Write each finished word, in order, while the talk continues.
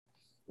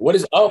What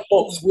is up,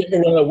 folks? We're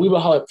here on the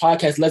Weebaholic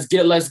podcast. Let's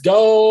get it. Let's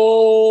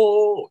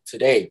go.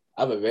 Today,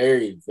 I have a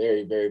very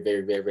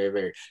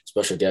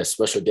special guest.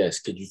 Special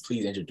guest. Could you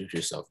please introduce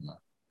yourself, man?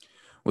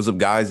 What's up,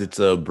 guys? It's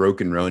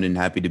Broken Ronin.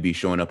 Happy to be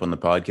showing up on the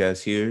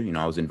podcast here.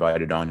 I was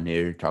invited on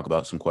here to talk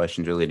about some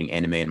questions relating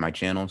anime in my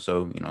channel.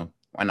 So,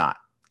 why not?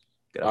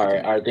 All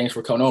right. Thanks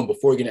for coming on.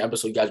 Before we get into the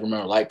episode, you guys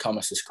remember like,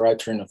 comment, subscribe,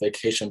 turn the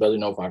notification bell to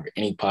know if I have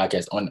any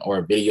podcast on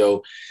or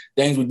video.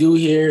 Things we do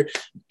here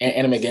and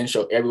Anime Again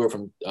Show everywhere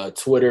from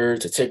Twitter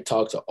to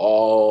TikTok to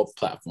all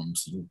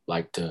platforms you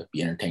like to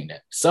be entertained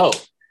at. So,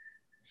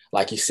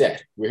 like you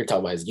said, we're here to talk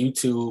about his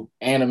YouTube,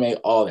 anime,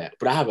 all that.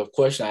 But I have a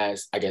question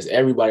I guess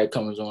everybody that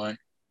comes on,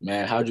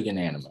 man, how'd you get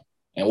into anime?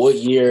 And what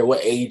year, what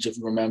age, if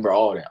you remember,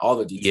 all that, all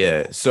the details.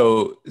 Yeah,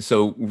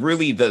 so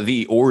really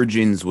the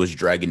origins was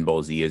Dragon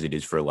Ball Z, as it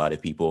is for a lot of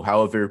people.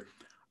 However,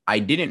 I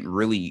wouldn't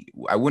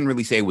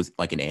really say I was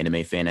like an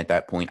anime fan at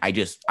that point. I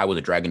was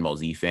a Dragon Ball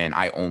Z fan.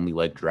 I only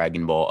liked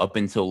Dragon Ball up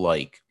until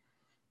like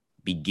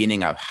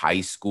beginning of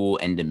high school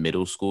and the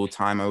middle school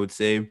time, I would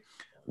say,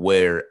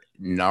 where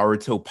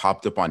Naruto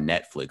popped up on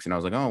Netflix. And I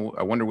was like, oh,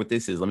 I wonder what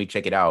this is. Let me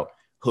check it out.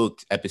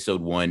 Hooked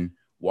episode 1.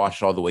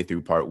 Watched all the way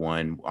through part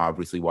 1,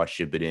 obviously watched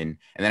Shippuden, and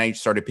then I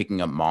started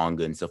picking up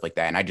manga and stuff like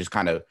that. And I just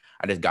got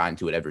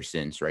into it ever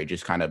since, right?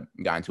 Just kind of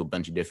got into a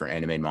bunch of different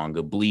anime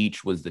manga.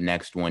 Bleach was the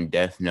next one,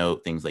 Death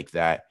Note, things like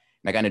that.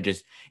 And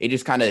it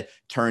just kind of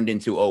turned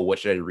into, oh, what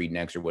should I read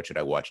next or what should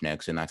I watch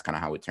next? And that's kind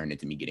of how it turned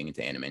into me getting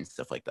into anime and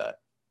stuff like that.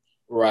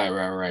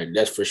 Right.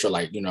 That's for sure.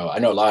 Like, I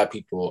know a lot of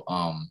people,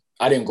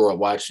 I didn't grow up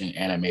watching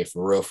anime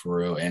for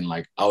real. And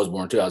like, I was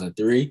born in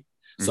 2003.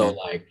 So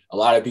like a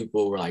lot of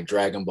people were like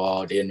Dragon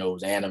Ball, they didn't know it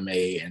was anime,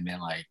 and then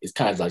like it's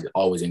kind of like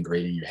always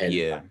ingrained in your head.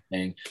 Yeah.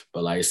 Thing.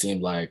 But like it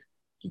seemed like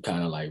you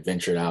kind of like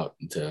ventured out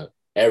into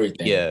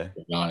everything. Yeah.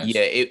 To be honest.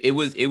 Yeah, it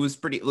was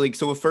pretty like,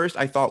 so at first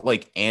I thought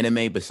like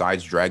anime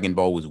besides Dragon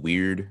Ball was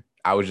weird.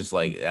 I was just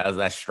like,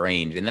 that's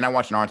strange. And then I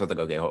watched Naruto, I was like,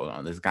 okay, hold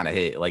on, this kind of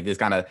hit. Like this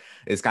kind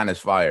of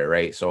fire,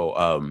 right?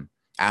 So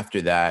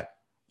after that,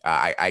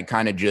 I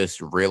kind of just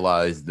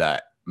realized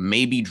that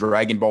maybe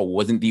Dragon Ball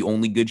wasn't the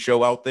only good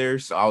show out there.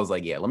 So I was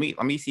like, yeah, let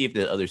me see if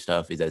the other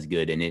stuff is as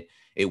good. And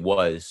it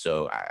was.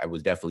 So I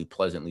was definitely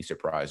pleasantly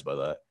surprised by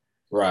that.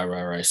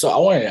 Right. So I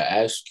wanted to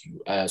ask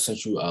you,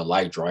 since you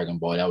like Dragon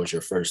Ball, that was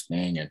your first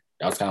thing, and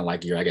that was kind of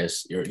like your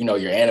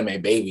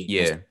anime baby.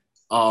 Yeah.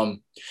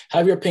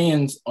 Have your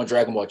opinions on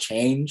Dragon Ball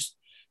changed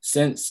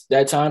since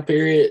that time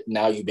period?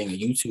 Now you being a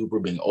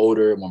YouTuber, being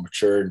older, more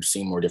mature, and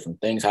seeing more different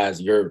things. How has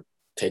your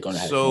take on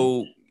that?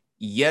 So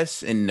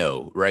yes and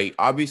no, right?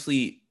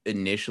 Obviously,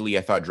 initially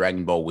I thought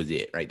Dragon Ball was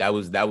it, right? That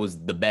was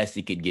the best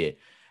it could get.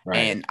 Right.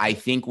 And I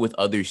think with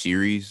other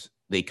series,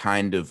 they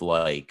kind of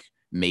like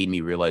made me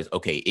realize,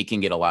 okay, it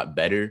can get a lot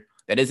better.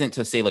 That isn't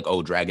to say like,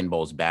 oh, Dragon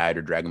Ball's bad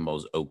or Dragon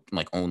Ball's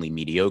like only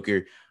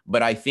mediocre.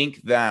 But I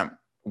think that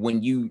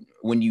when you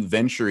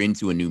venture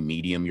into a new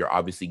medium, you're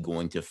obviously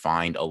going to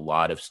find a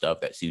lot of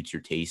stuff that suits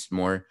your taste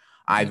more.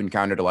 I've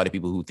encountered a lot of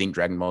people who think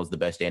Dragon Ball is the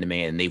best anime,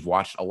 and they've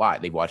watched a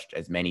lot. They've watched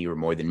as many or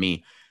more than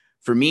me.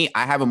 For me,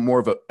 I have more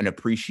of an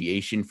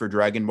appreciation for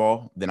Dragon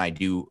Ball than I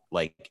do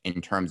like in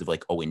terms of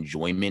like,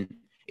 enjoyment.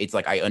 It's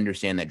like I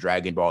understand that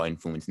Dragon Ball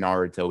influenced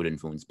Naruto, it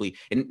influenced Bleach,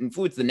 it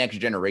influenced the next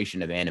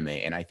generation of anime.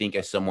 And I think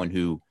as someone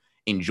who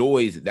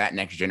enjoys that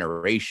next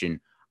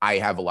generation, I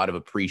have a lot of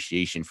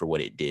appreciation for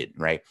what it did,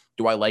 right?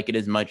 Do I like it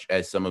as much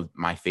as some of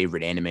my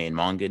favorite anime and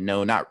manga?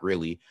 No, not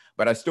really.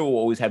 But I still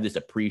always have this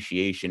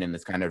appreciation and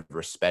this kind of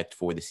respect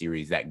for the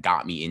series that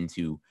got me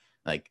into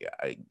like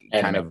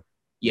kind of,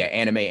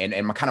 anime and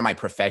kind of my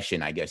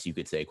profession, I guess you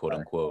could say, quote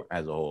unquote,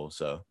 as a whole.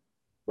 So.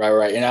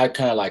 Right. And I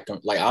kind of like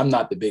I'm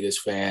not the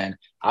biggest fan.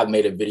 I've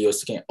made a video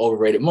to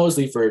overrate it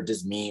mostly for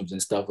just memes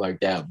and stuff like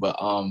that. But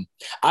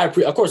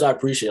of course I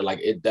appreciate it. Like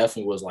it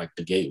definitely was like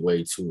the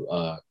gateway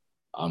to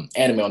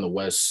anime on the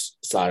west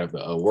side of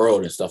the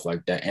world and stuff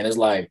like that. And it's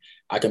like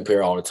I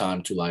compare all the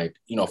time to like,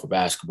 for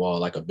basketball,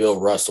 like a Bill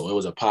Russell. It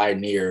was a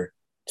pioneer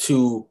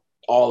to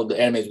all of the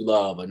animes we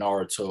love, like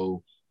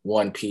Naruto,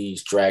 One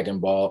Piece, Dragon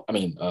Ball,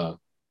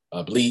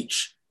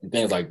 Bleach, and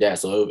things like that.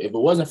 So if it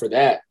wasn't for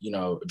that,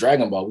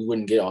 Dragon Ball, we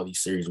wouldn't get all these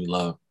series we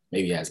love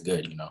maybe as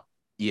good,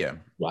 Yeah.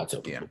 Well, I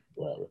tell people,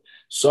 whatever.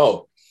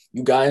 So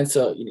you got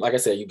into, like I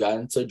said, you got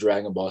into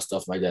Dragon Ball,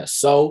 stuff like that.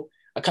 So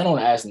I kind of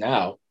want to ask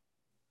now,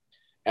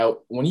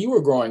 when you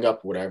were growing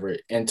up, whatever,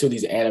 into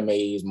these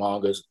animes,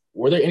 mangas,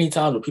 were there any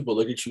times where people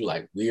look at you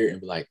like weird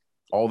and be like,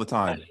 all the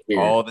time.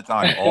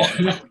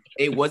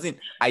 It wasn't,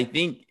 I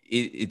think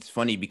it's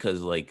funny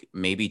because like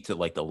maybe to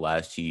like the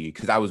last 2 years,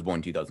 because I was born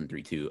in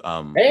 2003 too.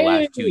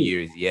 Last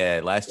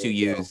 2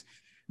 years,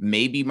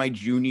 maybe my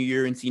junior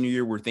year and senior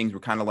year where things were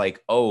kind of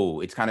like,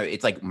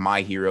 it's like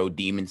My Hero,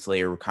 Demon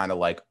Slayer were kind of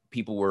like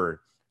people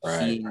were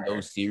seeing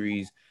those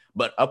series.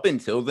 But up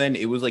until then,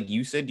 it was like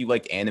you said you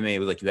liked anime. It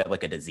was like you had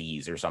like a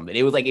disease or something.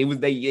 They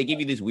give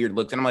you these weird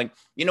looks, and I'm like,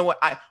 you know what?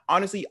 I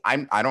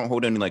don't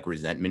hold any like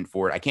resentment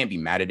for it. I can't be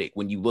mad at it.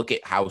 When you look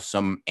at how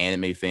some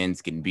anime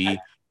fans can be,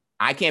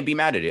 I can't be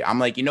mad at it. I'm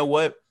like, you know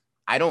what?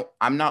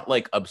 I'm not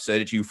like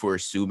upset at you for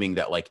assuming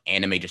that like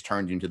anime just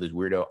turned you into this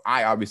weirdo.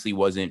 I obviously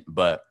wasn't,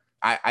 but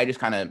I just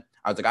kind of,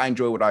 I was like, I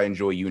enjoy what I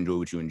enjoy. You enjoy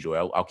what you enjoy.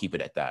 I'll keep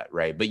it at that.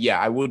 Right. But yeah,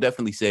 I will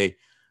definitely say,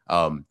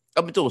 up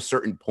until a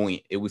certain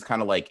point, it was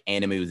kind of like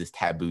anime was this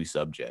taboo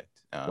subject.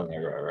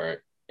 Right.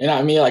 And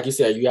I mean, like you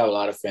said, you have a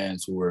lot of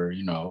fans who were,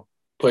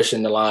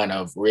 pushing the line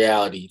of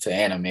reality to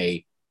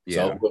anime.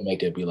 So Yeah. it would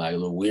make it be like a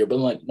little weird. But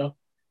like,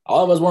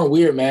 all of us weren't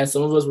weird, man.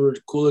 Some of us were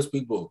the coolest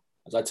people,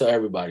 as I tell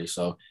everybody.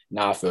 So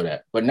now I feel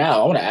that. But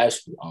now I want to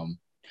ask you,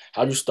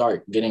 how'd you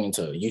start getting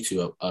into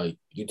YouTube?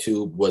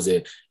 YouTube, was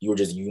it you were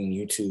just using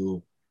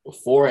YouTube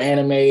before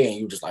anime and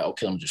you were just like,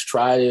 okay, let me just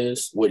try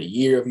this? What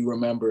year, if you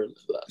remember?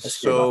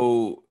 Let's hear about it.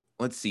 So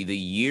let's see the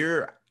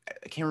year.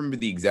 I can't remember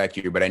the exact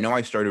year, but I know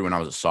I started when I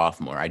was a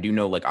sophomore. I do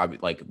know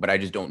but I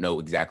just don't know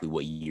exactly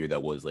what year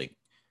that was, like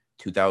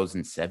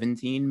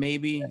 2017,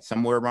 maybe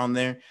somewhere around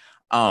there.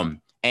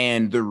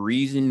 And the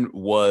reason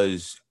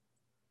was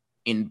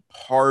in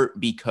part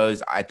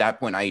because at that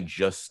point I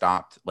just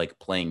stopped like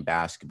playing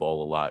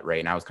basketball a lot, right?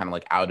 And I was kind of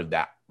like out of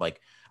that, like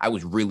I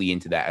was really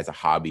into that as a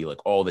hobby, like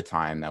all the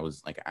time. That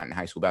was like in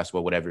high school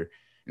basketball, whatever.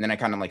 And then I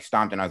kind of like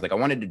stopped and I was like, I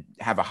wanted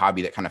to have a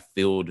hobby that kind of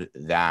filled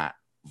that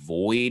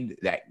void,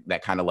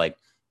 that kind of like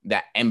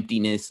that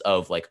emptiness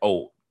of like,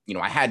 oh,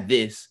 I had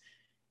this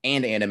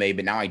and anime,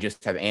 but now I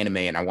just have anime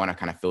and I want to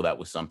kind of fill that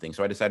with something.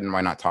 So I decided why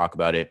not talk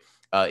about it.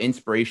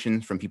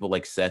 Inspirations from people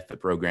like Seth, the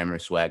programmer,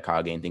 Swag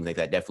Kage, and things like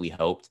that definitely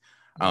helped.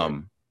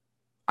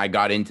 I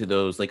got into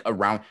those like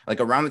around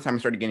the time I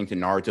started getting to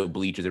Naruto,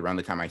 Bleach is around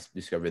the time I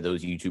discovered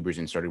those YouTubers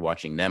and started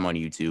watching them on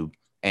YouTube.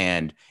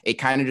 And it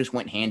kind of just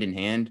went hand in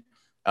hand.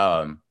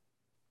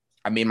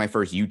 I made my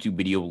first YouTube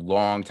video a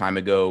long time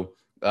ago.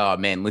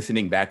 Man,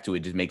 listening back to it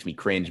just makes me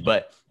cringe.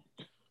 But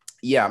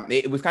yeah,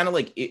 it was kind of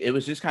like it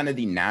was just kind of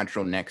the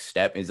natural next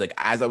step. Is like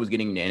as I was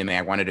getting into anime,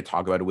 I wanted to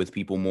talk about it with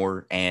people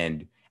more.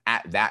 And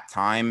at that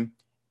time,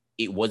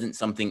 it wasn't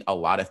something a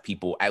lot of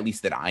people, at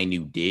least that I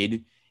knew,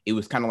 did. It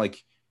was kind of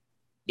like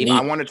if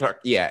I wanted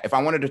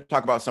to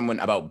talk about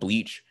someone about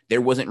Bleach, there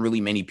wasn't really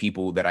many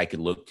people that I could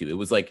look to. It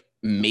was like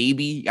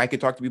maybe I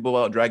could talk to people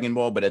about Dragon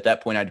Ball, but at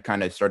that point, I'd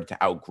kind of started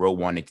to outgrow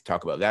wanting to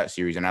talk about that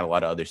series and had a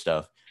lot of other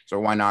stuff. So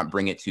why not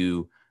bring it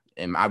to?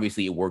 And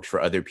obviously, it works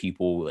for other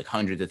people, like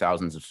hundreds of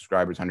thousands of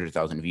subscribers, hundreds of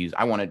thousands of views.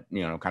 I want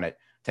to, kind of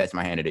test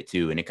my hand at it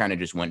too, and it kind of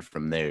just went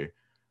from there.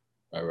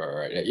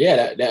 Right.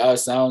 Yeah, that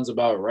sounds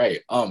about right.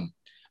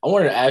 I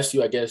wanted to ask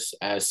you, I guess,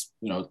 as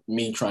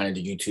me trying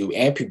to do YouTube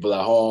and people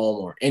at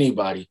home or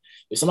anybody,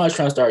 if somebody's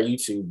trying to start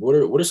YouTube,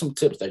 what are some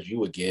tips that you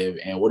would give,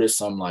 and what is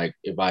some like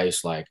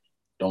advice, like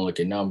don't look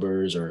at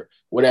numbers or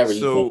whatever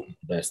you think is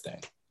the best thing?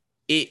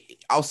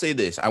 I'll say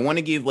this. I want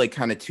to give like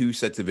kind of two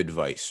sets of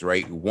advice,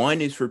 right?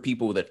 One is for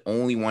people that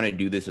only want to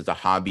do this as a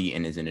hobby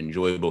and as an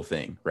enjoyable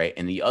thing, right?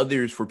 And the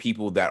other is for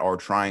people that are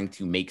trying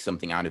to make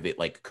something out of it,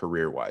 like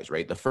career-wise,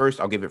 right? The first,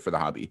 I'll give it for the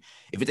hobby.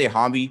 If it's a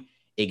hobby,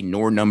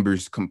 ignore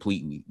numbers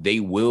completely.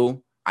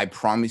 I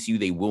promise you,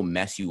 they will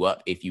mess you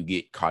up if you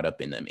get caught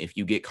up in them. If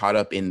you get caught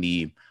up in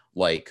the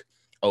like,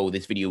 oh,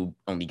 this video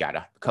only got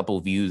a couple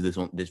of views.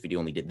 This video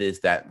only did this,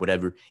 that,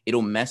 whatever.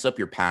 It'll mess up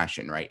your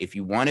passion, right? If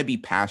you want to be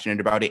passionate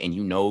about it and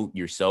you know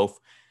yourself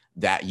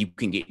that you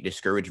can get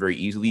discouraged very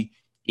easily,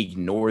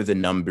 ignore the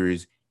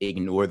numbers,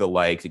 ignore the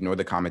likes, ignore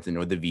the comments,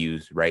 ignore the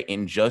views, right?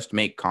 And just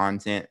make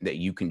content that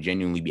you can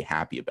genuinely be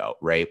happy about,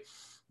 right?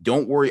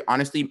 Don't worry.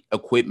 Honestly,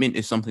 equipment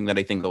is something that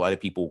I think a lot of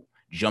people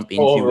jump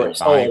into and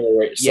buy.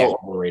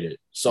 Overrated.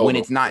 When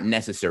it's not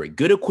necessary.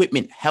 Good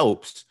equipment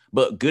helps,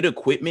 but good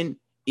equipment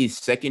is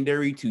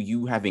secondary to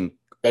you having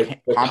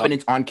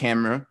confidence on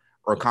camera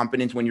or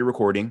confidence when you're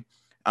recording,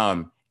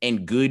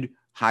 and good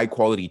high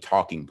quality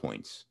talking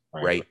points,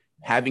 right?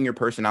 Having your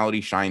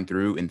personality shine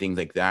through and things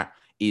like that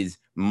is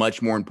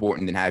much more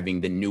important than having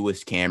the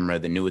newest camera,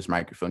 the newest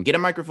microphone. Get a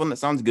microphone that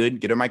sounds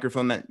good. Get a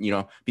microphone that,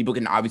 people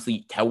can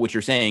obviously tell what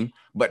you're saying.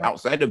 But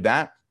outside of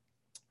that,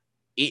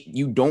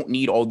 you don't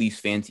need all this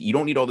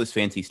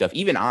fancy stuff.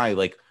 Even I,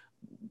 like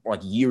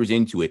years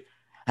into it,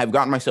 have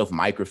gotten myself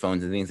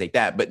microphones and things like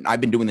that. But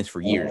I've been doing this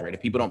for years, right?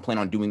 If people don't plan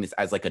on doing this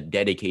as like a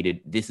dedicated,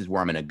 this is where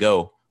I'm going to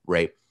go,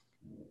 right?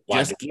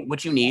 Just get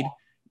what you need.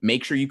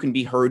 Make sure you can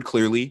be heard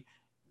clearly.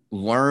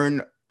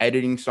 Learn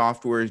editing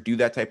softwares, do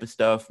that type of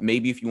stuff.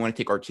 Maybe if you want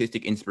to take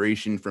artistic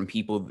inspiration from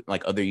people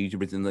like other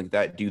YouTubers and like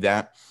that, do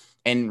that.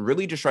 And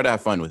really just try to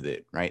have fun with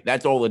it, right?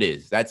 That's all it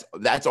is. That's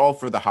all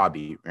for the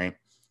hobby, right?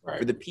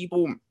 For the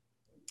people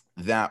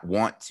that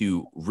want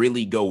to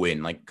really go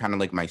in, like kind of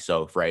like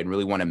myself, right? And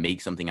really want to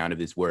make something out of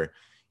this where,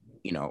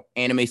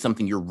 anime is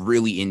something you're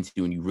really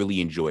into and you really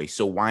enjoy.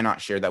 So why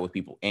not share that with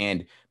people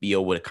and be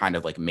able to kind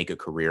of like make a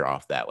career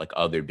off that, like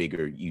other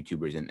bigger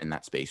YouTubers in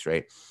that space,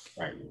 right?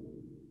 Right.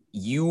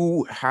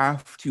 You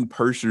have to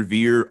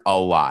persevere a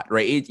lot,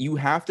 right? You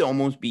have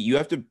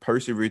to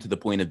persevere to the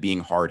point of being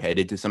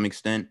hard-headed to some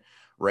extent,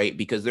 right?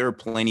 Because there are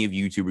plenty of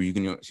YouTubers, you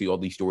can see all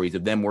these stories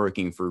of them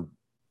working for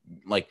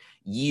like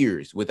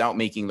years without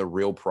making the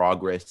real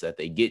progress that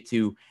they get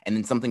to, and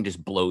then something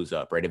just blows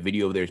up, right? A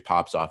video of theirs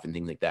pops off and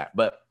things like that.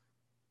 But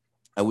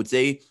I would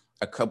say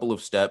a couple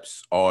of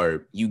steps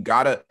are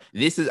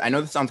I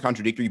know this sounds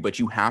contradictory, but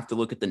you have to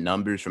look at the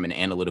numbers from an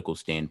analytical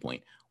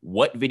standpoint.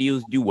 What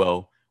videos do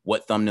well,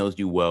 what thumbnails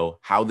do well,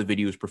 how the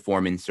videos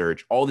perform in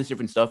search, all this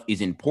different stuff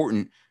is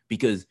important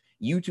because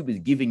YouTube is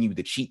giving you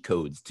the cheat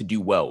codes to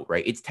do well,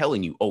 right? It's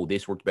telling you, oh,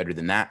 this worked better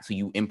than that. So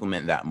you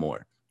implement that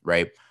more,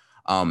 right?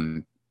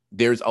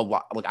 There's a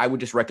lot, like I would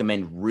just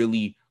recommend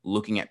really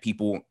looking at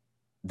people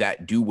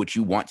that do what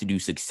you want to do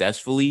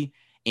successfully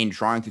and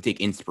trying to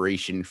take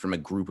inspiration from a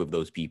group of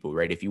those people,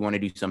 right? If you want to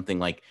do something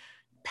like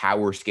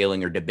power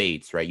scaling or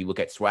debates, right? You look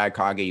at Swag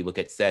Kage, you look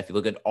at Seth, you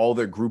look at all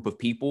their group of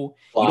people,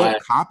 you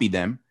don't copy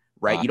them,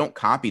 right? You don't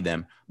copy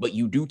them, but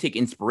you do take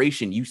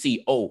inspiration. You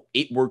see, oh,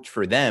 it worked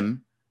for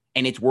them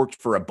and it's worked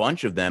for a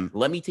bunch of them.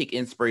 Let me take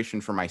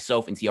inspiration for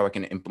myself and see how I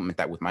can implement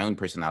that with my own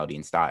personality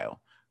and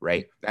style,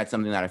 right? That's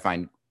something that I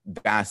find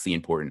vastly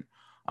important.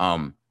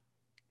 And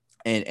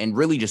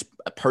really just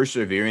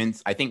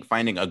perseverance. I think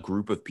finding a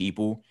group of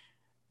people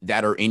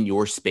that are in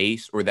your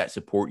space or that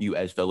support you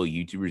as fellow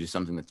YouTubers is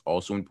something that's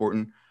also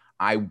important.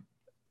 I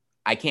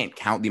can't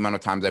count the amount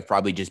of times I've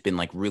probably just been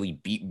like really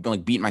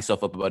beating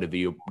myself up about a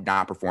video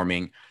not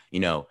performing,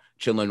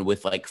 chilling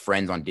with like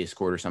friends on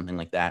Discord or something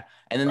like that.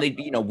 And then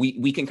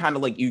we can kind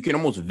of like, you can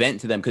almost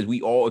vent to them because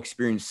we all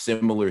experience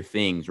similar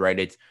things, right?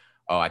 It's,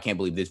 oh, I can't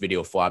believe this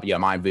video flopped. Yeah,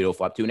 my video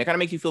flopped too. And it kind of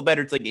makes you feel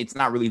better. It's like, it's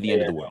not really the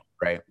end of the world,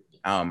 right?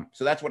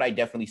 So that's what I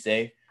definitely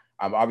say.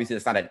 Obviously,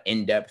 it's not an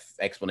in-depth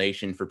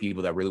explanation for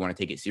people that really want to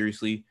take it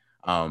seriously.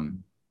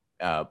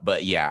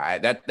 But yeah,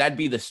 that'd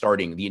be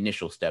the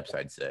initial steps,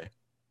 I'd say.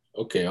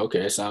 Okay,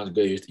 that sounds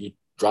good. You're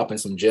dropping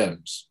some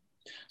gems.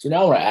 So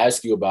now I want to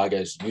ask you about, I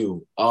guess,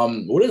 you.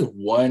 What is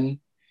one?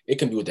 It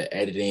can be with the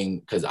editing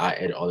because I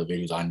edit all the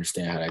videos. I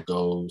understand how that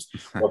goes.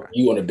 Or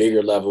you on a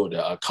bigger level,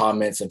 the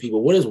comments and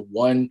people. What is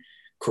one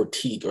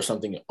critique or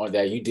something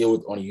that you deal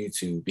with on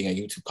YouTube, being a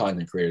YouTube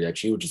content creator,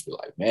 that you would just be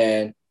like,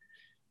 man,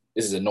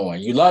 this is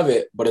annoying. You love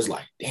it, but it's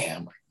like,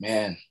 damn,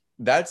 man.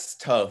 That's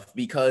tough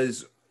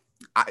because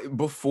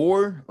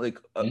before like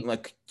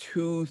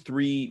 2,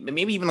 3,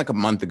 maybe even like a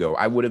month ago,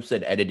 I would have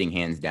said editing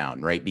hands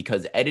down, right?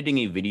 Because editing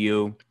a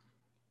video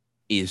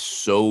is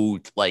so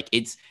like,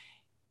 it's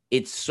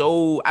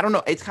so, I don't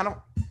know. It's kind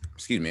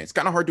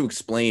of hard to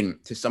explain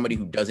to somebody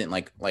who doesn't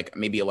like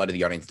maybe a lot of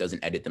the audience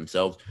doesn't edit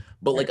themselves,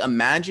 but like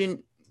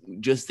imagine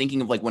just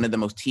thinking of like one of the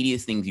most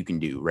tedious things you can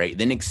do, right?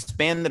 Then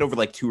expand that over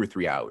like 2 or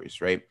 3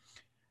 hours, right?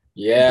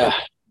 Yeah.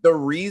 The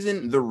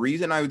reason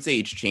I would say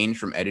it's changed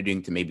from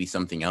editing to maybe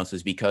something else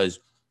is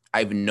because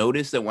I've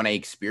noticed that when I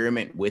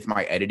experiment with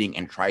my editing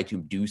and try to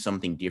do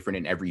something different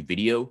in every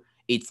video,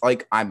 it's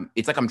like I'm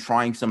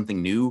trying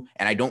something new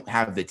and I don't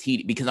have the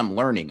tedium because I'm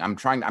learning. I'm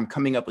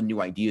coming up with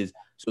new ideas.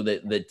 So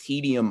that the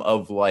tedium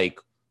of like,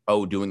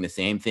 doing the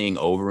same thing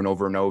over and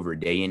over and over,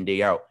 day in,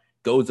 day out,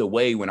 goes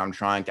away when I'm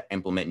trying to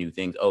implement new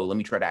things. Oh, let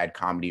me try to add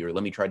comedy, or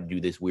let me try to do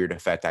this weird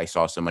effect I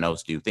saw someone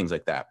else do, things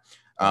like that.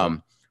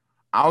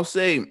 I'll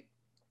say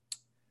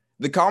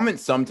the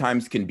comments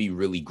sometimes can be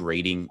really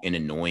grating and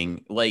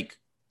annoying. Like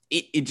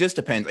it just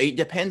depends. It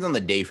depends on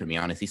the day for me,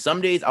 honestly.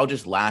 Some days I'll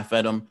just laugh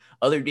at them.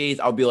 Other days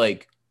I'll be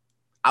like,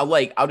 I'll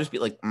just be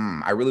like,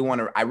 I really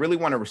want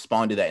to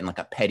respond to that in like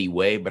a petty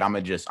way, but I'm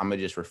gonna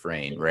just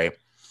refrain, right?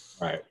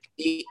 Right.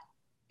 I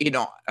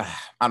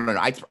don't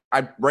know.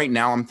 I right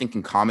now I'm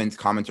thinking comments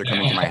are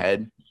coming to my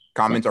head.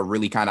 Comments are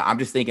really I'm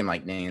just thinking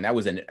like, man, that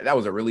was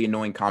a really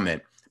annoying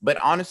comment. But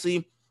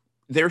honestly,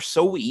 they're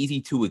so easy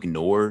to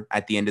ignore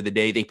at the end of the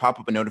day. They pop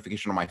up a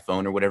notification on my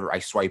phone or whatever. I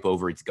swipe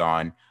over, it's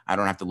gone. I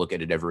don't have to look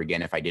at it ever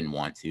again if I didn't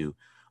want to.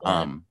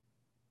 Right.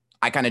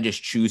 I kind of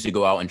just choose to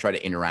go out and try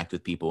to interact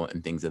with people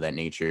and things of that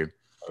nature.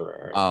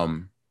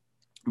 Right.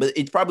 But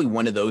it's probably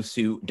one of those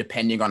two,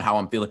 depending on how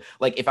I'm feeling.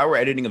 Like if I were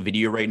editing a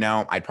video right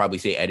now, I'd probably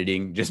say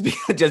editing just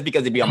because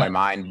it'd be on my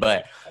mind.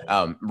 But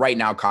right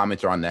now,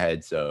 comments are on the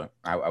head. So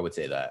I would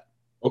say that.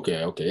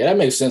 Okay. Yeah, that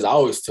makes sense. I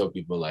always tell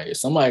people, like, if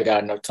somebody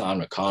got enough time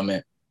to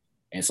comment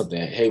and something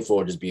hateful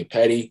or just be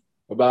petty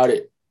about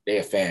it, they're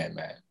a fan,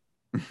 man.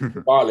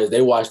 Regardless,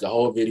 they watch the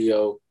whole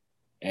video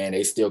and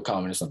they still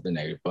comment something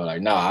negative. But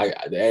like,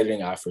 the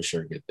editing, I for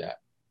sure get that.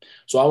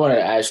 So I wanted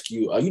to ask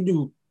you, you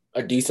do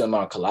a decent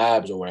amount of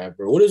collabs or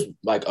whatever. What is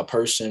like a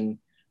person?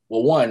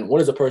 Well, one, what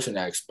is a person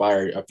that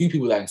a few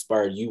people that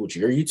inspired you with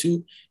your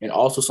YouTube, and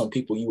also some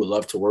people you would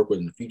love to work with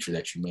in the future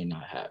that you may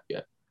not have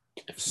yet?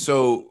 Okay,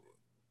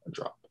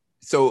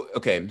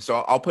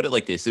 so I'll put it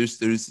like this.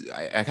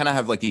 I kind of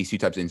have like these two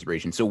types of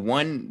inspiration. So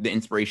one, the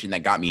inspiration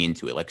that got me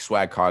into it, like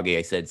Swag Kage,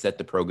 I said, Seth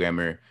the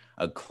Programmer,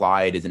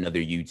 Clyde is another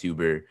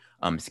YouTuber,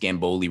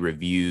 Scamboli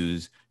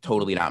Reviews,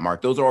 Totally Not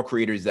Mark. Those are all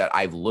creators that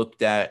I've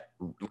looked at,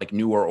 like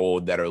new or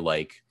old, that are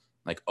like,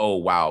 oh,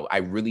 wow, I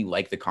really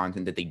like the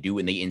content that they do.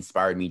 And they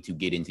inspired me to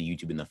get into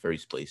YouTube in the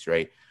first place,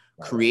 right?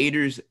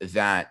 Creators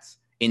that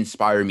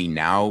inspire me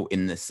now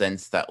in the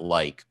sense that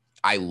like,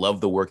 I love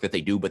the work that they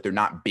do, but they're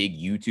not big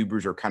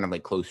YouTubers or kind of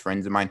like close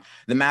friends of mine.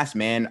 The Masked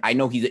Man, I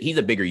know he's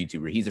a bigger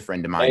YouTuber. He's a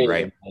friend of mine,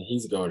 right?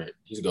 He's goated.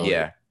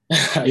 Yeah.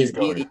 He's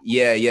goated.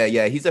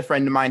 Yeah. He's a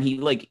friend of mine.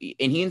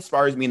 He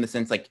inspires me in the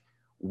sense like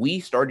we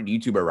started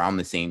YouTube around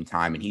the same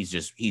time, and he's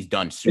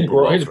done super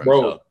well for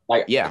himself.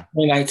 Like yeah,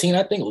 2019,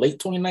 I think late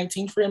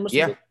 2019 for him or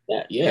something like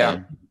that.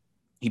 Yeah.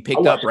 He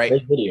picked up right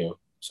video.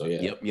 So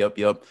yeah.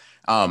 Yep.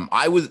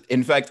 I was,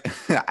 in fact,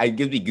 I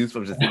gives me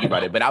goosebumps just thinking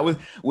about it. But I was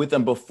with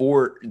them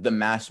before The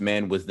Masked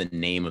Man was the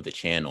name of the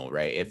channel,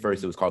 right? At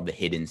first, it was called The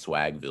Hidden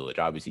Swag Village,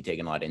 obviously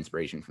taking a lot of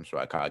inspiration from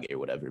Swag Kage or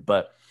whatever.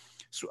 But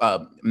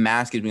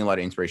Mask gives me a lot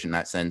of inspiration in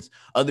that sense.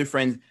 Other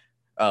friends,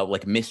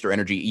 like Mr.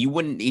 Energy,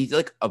 he's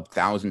like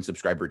 1,000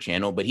 subscriber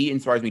channel, but he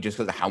inspires me just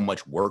because of how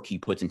much work he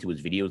puts into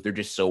his videos. They're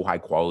just so high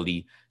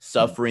quality.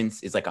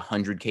 Sufferance is like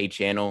 100K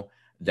channel.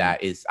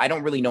 That is, I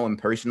don't really know him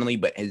personally,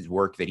 but his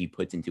work that he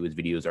puts into his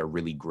videos are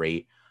really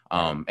great.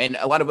 And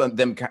a lot of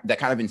them that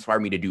kind of inspired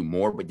me to do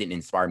more, but didn't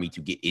inspire me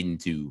to get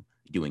into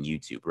doing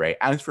YouTube, right?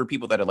 As for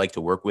people that I like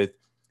to work with,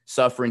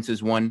 Sufferance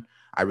is one.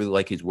 I really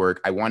like his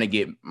work. I want to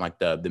get like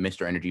the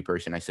Mr. Energy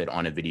person I said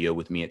on a video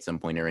with me at some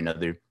point or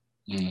another.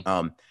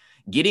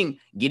 Getting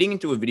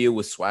into a video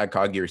with Swag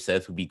Kage or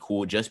Seth would be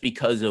cool just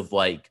because of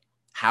like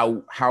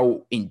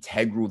how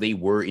integral they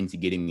were into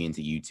getting me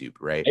into YouTube,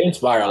 right? They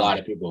inspire a lot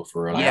of people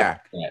for real. Yeah.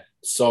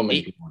 So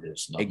many people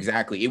just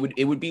exactly.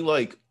 It would be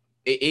like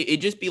it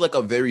just be like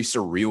a very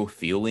surreal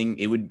feeling.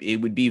 It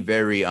would be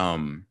very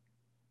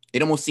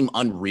it almost seemed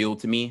unreal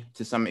to me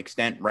to some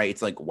extent, right?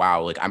 It's like,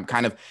 wow, like I've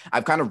kind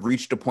of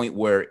reached a point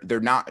where they're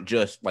not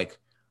just like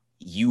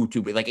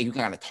YouTube, like you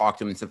can kind of talk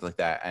to them and stuff like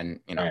that. And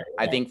you know,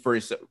 I think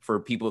for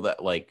people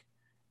that like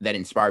that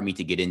inspired me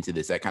to get into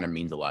this, that kind of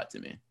means a lot to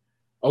me.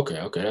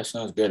 Okay, that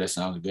sounds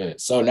good.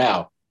 So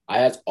now I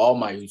asked all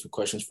my YouTube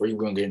questions for you.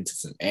 We're gonna get into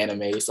some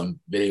anime, some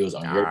videos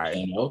on your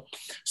channel.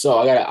 So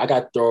I got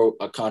to throw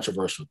a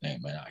controversial thing,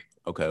 man.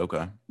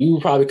 Okay. You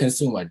probably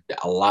consume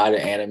a lot of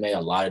anime, a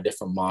lot of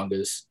different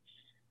mangas.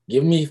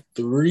 Give me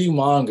 3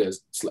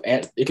 mangas.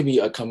 It could be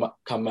it can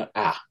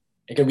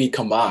be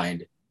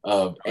combined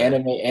of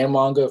anime and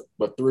manga,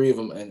 but 3 of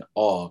them in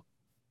all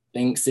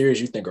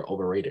series you think are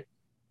overrated.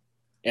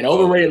 And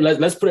overrated,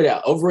 let's put it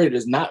out. Overrated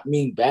does not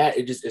mean bad.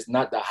 It's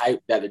not the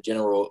hype that the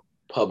general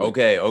public.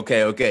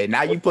 Okay.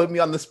 Now you put me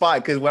on the spot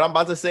because what I'm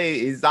about to say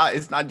is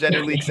it's not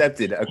generally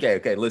accepted.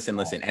 Okay. Listen.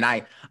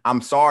 And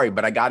I'm sorry,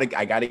 but I gotta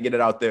get it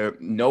out there.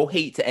 No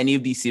hate to any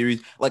of these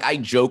series. Like I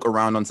joke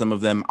around on some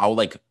of them. I'll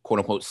like quote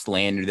unquote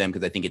slander them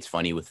because I think it's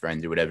funny with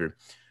friends or whatever.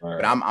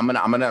 Right. But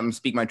I'm gonna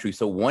speak my truth.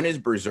 So one is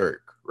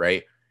Berserk,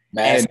 right?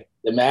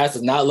 The Mask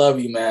does not love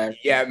you, man.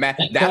 Yeah, man.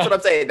 That's what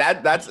I'm saying.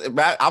 That's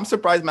I'm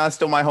surprised Matt's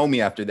still my homie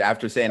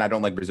after saying I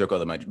don't like Berserk all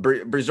that much.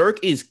 Berserk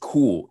is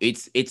cool.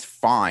 It's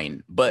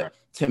fine, but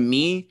to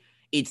me,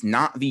 it's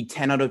not the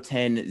 10 out of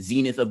 10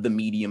 zenith of the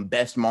medium,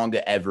 best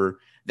manga ever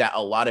that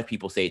a lot of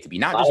people say it to be.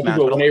 Not just Matt,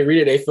 when they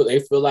read it, they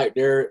feel like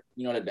they're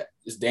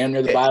it's damn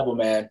near the Bible,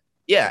 man.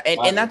 Yeah,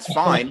 and that's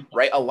fine,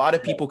 right? A lot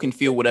of people can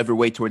feel whatever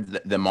way towards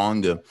the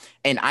manga,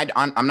 and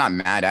I'm not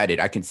mad at it.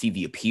 I can see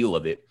the appeal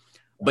of it.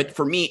 But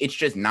for me, it's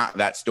just not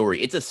that story.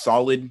 It's a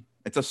solid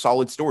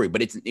story,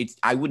 but it's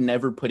I would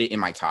never put it in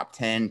my top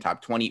 10,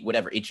 top 20,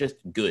 whatever. It's just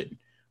good,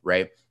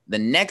 right? The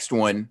next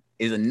one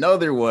is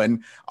another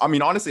one. I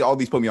mean, honestly, all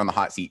these put me on the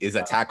hot seat is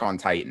Attack on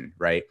Titan,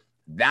 right?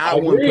 I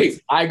agree.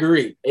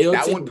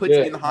 That one puts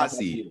me in the hot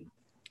seat.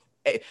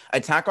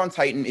 Attack on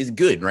Titan is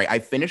good, right? I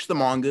finished the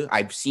manga.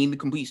 I've seen the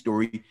complete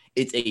story.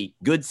 It's a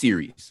good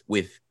series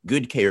with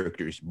good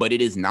characters, but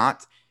it is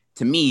not,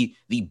 to me,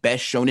 the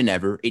best shonen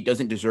ever. It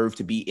doesn't deserve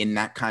to be in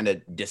that kind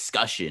of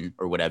discussion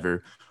or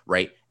whatever,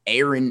 right?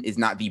 Aaron is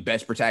not the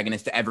best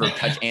protagonist to ever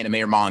touch anime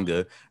or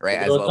manga, right?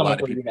 As a lot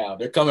of people now,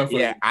 they're coming for you.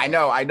 Yeah, I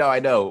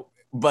know,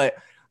 but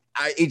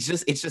it's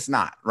just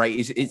not right.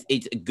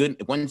 It's a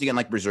good. Once again,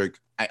 like Berserk,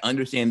 I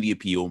understand the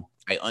appeal.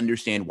 I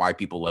understand why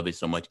people love it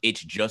so much.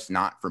 It's just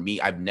not for me.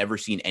 I've never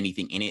seen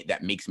anything in it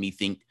that makes me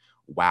think,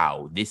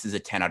 wow, this is a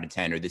 10 out of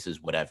 10 or this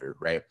is whatever,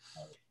 right?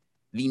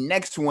 The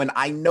next one,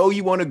 I know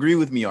you won't agree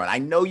with me on. I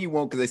know you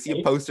won't because I see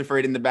a poster for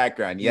it in the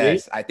background.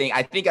 Yes, I think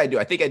I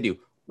do.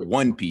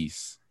 One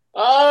Piece.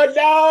 Oh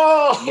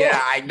no!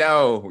 Yeah, I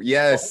know.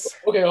 Yes.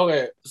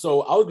 Okay.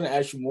 So I was gonna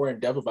ask you more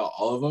in depth about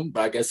all of them,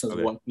 but I guess since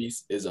One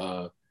Piece is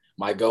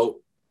my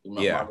GOAT,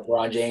 my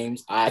LeBron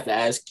James, I have to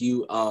ask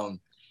you.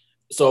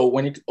 So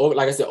when it,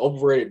 like I said,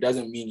 overrated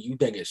doesn't mean you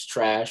think it's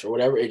trash or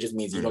whatever. It just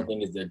means you don't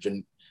think it's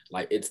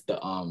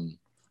the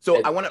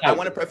So I want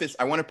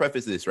to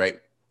preface this, right?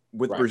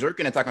 With Berserk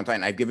and Attack on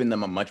Titan, I've given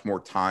them a much more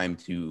time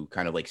to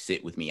kind of like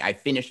sit with me. I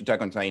finished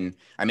Attack on Titan.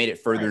 I made it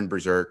further in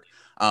Berserk.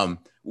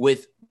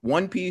 With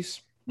One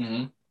Piece,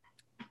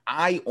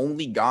 I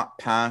only got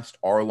past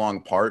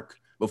Arlong Park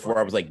before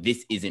I was like,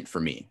 this isn't for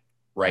me,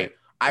 right?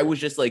 I was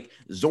just like,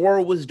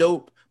 Zoro was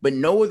dope, but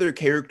no other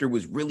character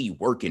was really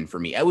working for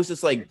me. I was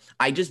just like,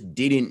 I just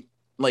didn't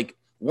like,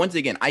 once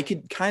again, I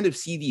could kind of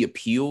see the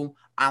appeal.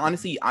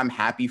 Honestly, I'm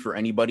happy for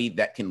anybody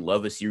that can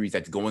love a series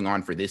that's going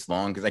on for this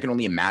long, because I can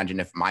only imagine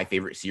if my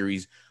favorite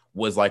series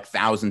was like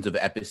thousands of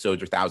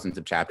episodes or thousands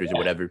of chapters or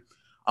whatever.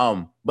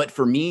 But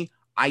for me,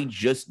 I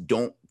just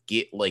don't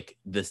get like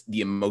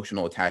the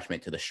emotional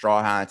attachment to the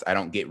Straw Hats. I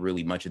don't get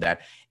really much of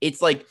that.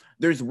 It's like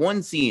there's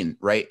one scene,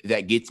 right,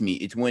 that gets me.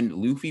 It's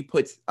when Luffy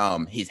puts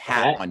his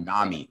hat on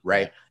Nami,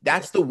 right?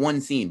 That's the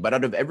one scene. But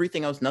out of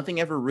everything else, nothing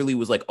ever really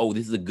was like, oh,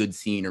 this is a good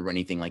scene or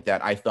anything like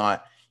that. I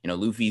thought,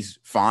 Luffy's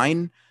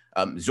fine.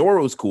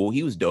 Zoro's cool.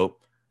 He was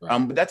dope.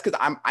 But that's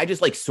because I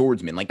just like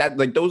swordsmen like that.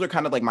 Like those are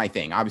kind of like my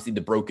thing. Obviously,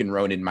 the Broken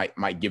Ronin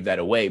might give that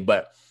away,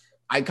 but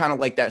I kind of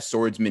like that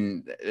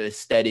swordsman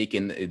aesthetic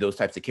and those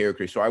types of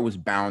characters. So I was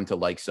bound to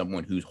like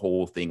someone whose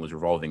whole thing was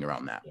revolving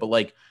around that. But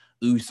like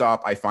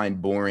Usopp, I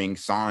find boring.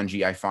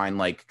 Sanji, I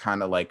find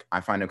I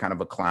find him kind of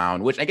a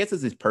clown, which I guess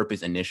is his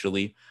purpose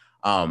initially.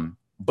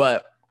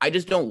 But I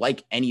just don't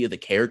like any of the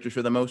characters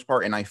for the most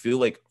part. And I feel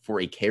like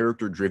for a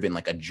character-driven,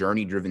 like a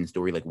journey-driven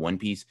story like One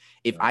Piece,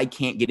 if I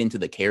can't get into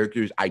the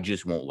characters, I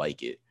just won't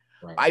like it.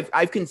 Right.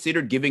 I've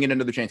considered giving it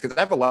another chance because I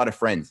have a lot of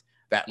friends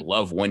that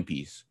love One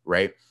Piece,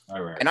 right?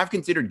 And I've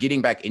considered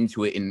getting back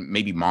into it in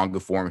maybe manga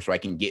form so I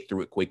can get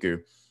through it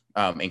quicker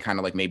and kind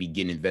of like maybe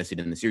get invested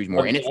in the series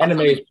more. And it's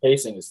anime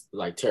pacing is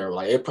like terrible.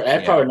 Like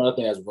that's probably another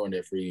thing that's ruined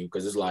it for you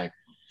because it's like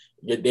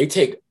they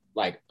take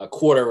like a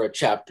quarter of a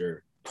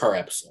chapter per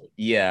episode.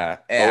 Yeah.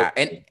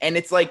 And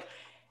it's like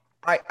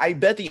I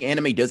bet the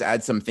anime does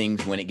add some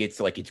things when it gets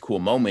to like its cool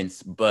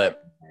moments,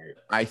 but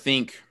I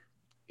think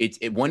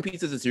One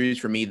Piece is a series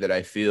for me that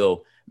I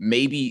feel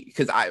maybe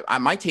because I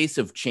my tastes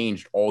have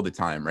changed all the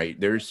time, right?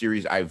 There's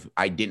series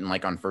I didn't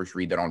like on first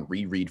read that on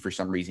reread for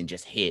some reason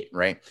just hit,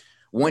 right?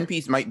 One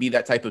Piece might be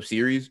that type of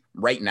series.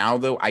 Right now,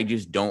 though, I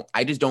just don't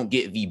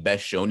get the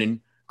best shonen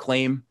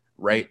claim,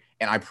 right?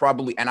 And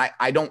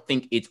I don't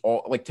think it's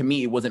all like to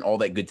me, it wasn't all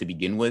that good to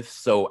begin with.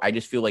 So I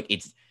just feel like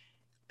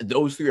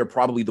those three are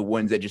probably the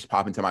ones that just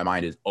pop into my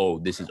mind as, oh,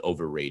 this is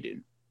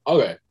overrated.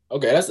 Okay.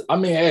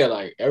 Hey,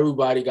 like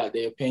everybody got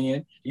their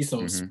opinion. These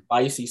some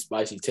spicy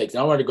takes.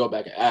 And I wanted to go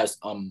back and ask,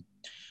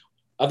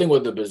 I think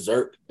with the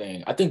Berserk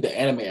thing, I think the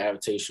anime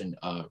adaptation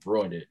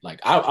ruined it. Like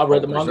I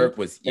read the manga. Berserk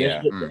was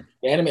The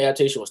anime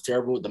adaptation was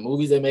terrible. The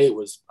movies they made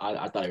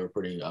I thought they were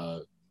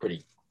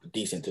pretty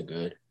decent to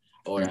good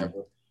or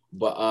whatever.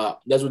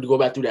 But let's go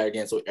back through that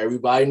again so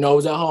everybody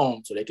knows at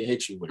home so they can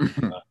hit you with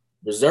it.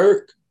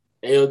 Berserk,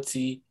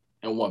 AOT,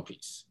 and One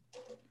Piece.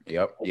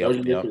 Yep.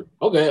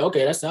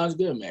 Okay, that sounds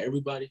good, man.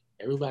 Everybody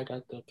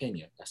got the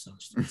opinion. That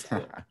sounds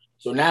good.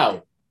 So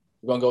now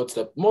we're gonna go to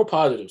the more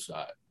positive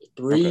side.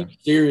 Three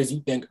series you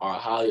think are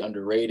highly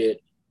underrated,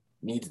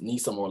 need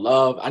some more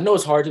love. I know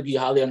it's hard to be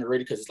highly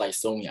underrated because it's like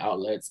so many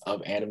outlets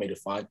of anime to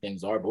find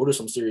things are, but what are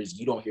some series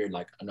you don't hear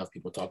like enough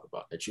people talk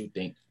about that you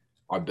think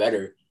are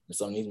better than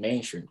some of these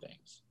mainstream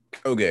things?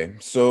 Okay,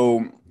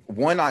 so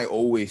one I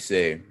always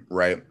say,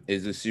 right,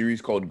 is a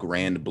series called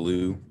Grand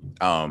Blue.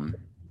 I've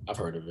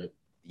heard of it.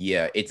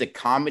 Yeah, it's a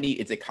comedy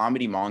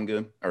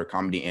manga or a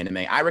comedy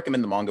anime. I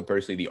recommend the manga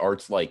personally. The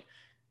art's like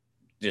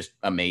just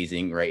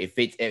amazing, right? I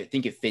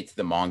think it fits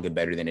the manga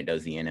better than it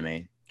does the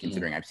anime,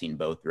 considering I've seen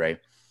both, right?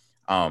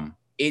 I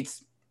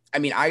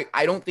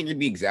don't think it'd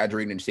be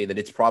exaggerating to say that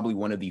it's probably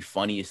one of the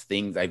funniest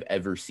things I've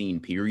ever seen,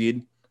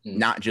 period.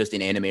 Not just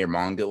in anime or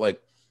manga. Like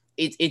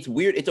it's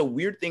weird. It's a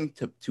weird thing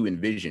to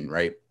envision,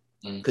 right?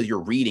 Because you're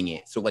reading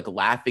it. So like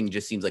laughing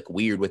just seems like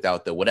weird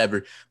without the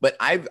whatever. But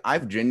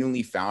I've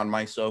genuinely found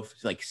myself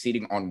like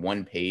sitting on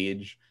one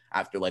page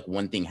after like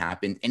one thing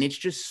happened. And it's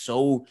just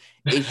so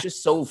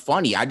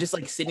funny. I just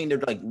like sitting there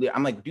like,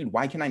 I'm like, dude,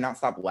 why can I not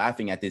stop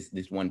laughing at this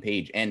one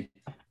page? And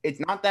it's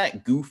not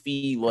that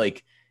goofy,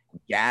 like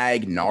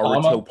gag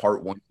Naruto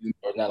part 1.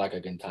 Or not like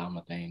a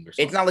Gintama thing or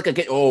something. It's not like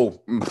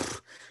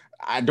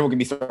don't get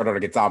me started on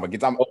Gintama.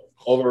 Gintama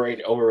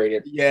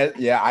overrated.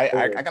 Yeah.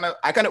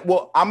 I kind of,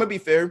 well, I'm gonna be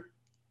fair.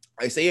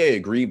 I say I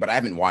agree, but I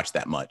haven't watched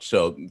that much.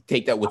 So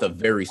take that with a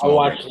very small.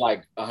 I watched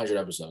like 100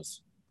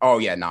 episodes. Oh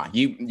yeah, nah.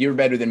 You're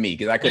better than me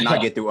because I could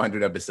not get through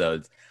 100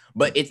 episodes.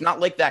 But it's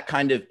not like that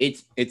kind of.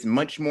 It's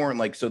much more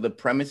like, so the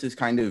premise is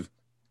kind of,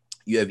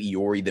 you have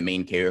Iori, the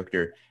main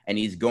character, and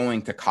he's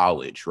going to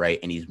college, right?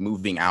 And he's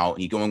moving out.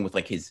 He's going with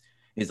like his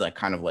like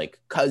kind of like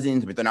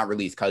cousins, but they're not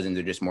really his cousins.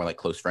 They're just more like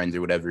close friends or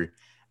whatever.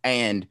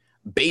 And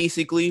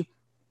basically,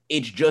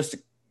 it's just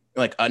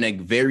like a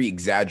very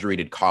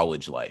exaggerated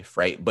college life,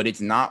 right? But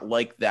it's not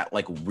like that,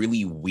 like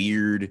really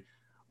weird,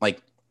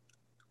 like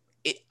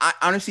I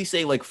honestly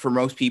say, like, for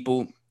most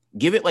people,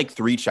 give it like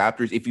 3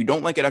 chapters. If you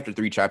don't like it after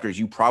 3 chapters,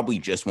 you probably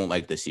just won't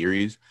like the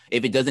series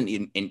if it doesn't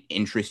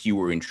interest you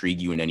or intrigue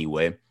you in any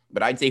way.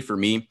 But I'd say for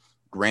me,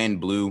 Grand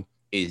Blue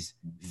is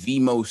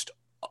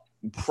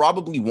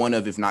probably one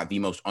of, if not the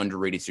most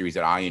underrated series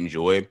that I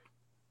enjoy.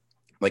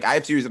 Like, I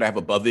have series that I have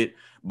above it,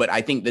 but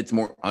I think that's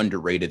more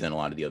underrated than a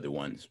lot of the other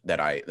ones that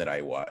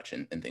I watch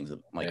and things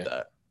like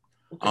that.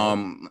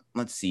 Okay.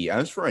 Let's see.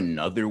 As for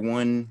another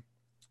one,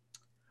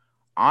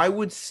 I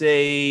would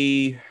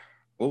say,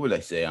 what would I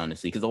say,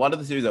 honestly? Because a lot of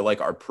the series I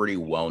like are pretty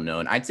well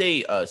known. I'd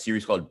say a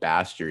series called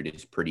Bastard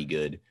is pretty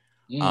good.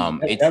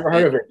 I've never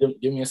heard of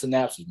it. Give me a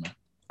synopsis, man.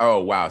 Oh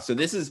wow! So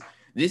this is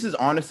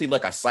honestly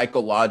like a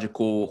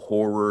psychological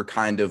horror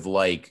kind of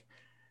like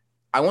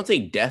I won't say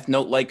Death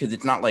Note like, because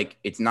it's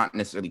not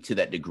necessarily to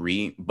that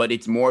degree, but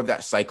it's more of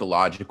that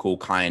psychological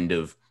kind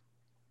of.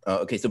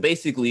 Okay, so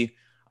basically,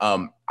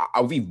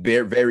 I'll be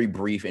very, very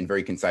brief and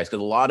very concise because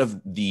a lot of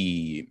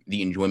the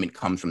enjoyment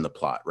comes from the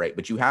plot, right?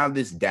 But you have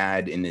this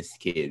dad and this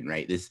kid,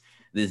 right?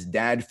 This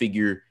dad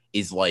figure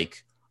is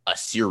like a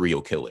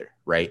serial killer,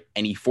 right?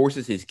 And he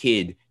forces his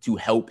kid to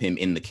help him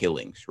in the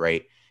killings,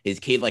 right? His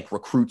kid like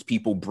recruits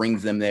people,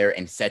 brings them there,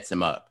 and sets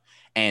him up.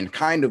 And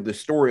kind of the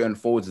story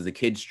unfolds as the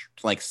kid's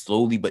like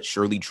slowly but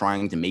surely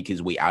trying to make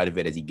his way out of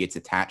it as he gets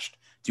attached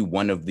to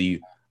one of the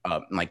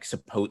like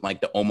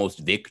the almost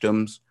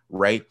victims,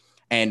 right?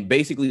 And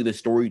basically the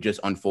story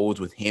just unfolds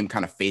with him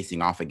kind of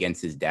facing off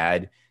against his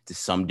dad to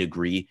some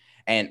degree.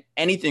 And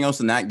anything else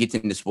than that gets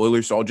into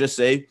spoilers. So I'll just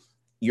say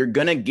you're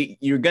gonna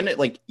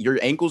like your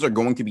ankles are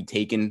going to be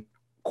taken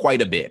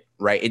quite a bit,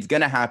 right? It's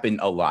gonna happen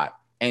a lot.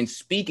 And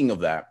speaking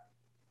of that,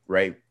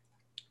 right,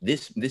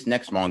 this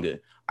next manga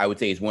I would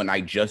say is one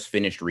I just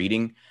finished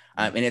reading,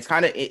 and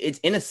it's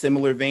in a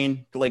similar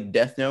vein to like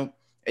Death Note.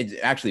 It's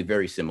actually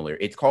very similar.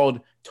 It's called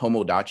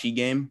Tomodachi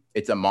Game.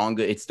 It's a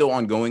manga. It's still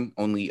ongoing,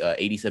 only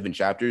 87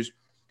 chapters.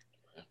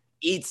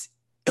 It's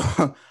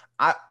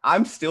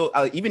I'm still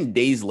even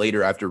days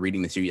later after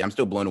reading the series, I'm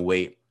still blown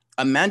away.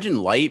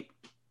 Imagine Light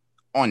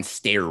on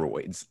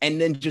steroids,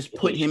 and then just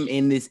put him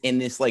in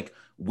this like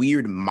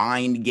weird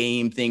mind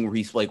game thing where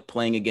he's like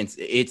playing against.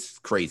 It's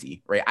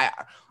crazy, right?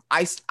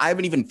 I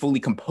haven't even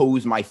fully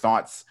composed my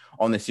thoughts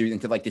on the series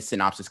into like this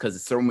synopsis because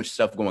there's so much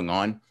stuff going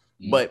on.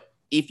 But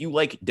if you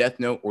like Death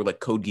Note or like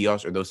Code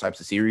Geass or those types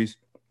of series,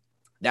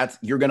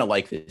 you're gonna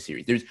like this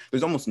series.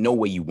 There's almost no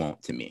way you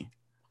won't to me.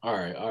 All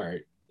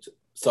right.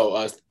 So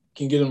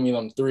can you give me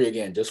them three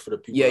again just for the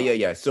people?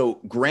 Yeah. So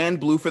Grand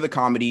Blue for the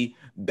comedy,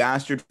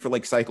 Bastard for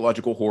like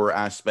psychological horror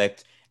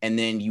aspect, and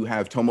then you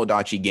have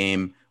Tomodachi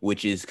Game,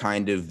 which is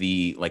kind of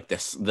the like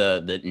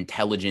the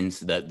intelligence,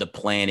 the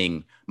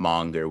planning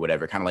manga or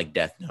whatever, kind of like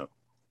Death Note.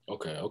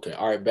 Okay.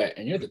 All right, bet.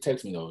 And you have to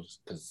text me those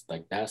because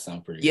like that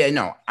sounds pretty good. Good.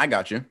 No, I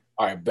got you.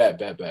 All right, bet.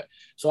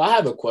 So I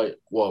have a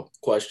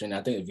question.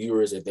 I think the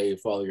viewers, if they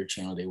follow your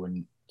channel, they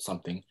wouldn't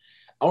something.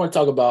 I want to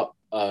talk about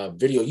a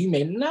video you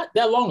made not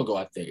that long ago.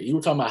 I think you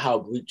were talking about how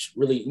Bleach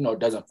really,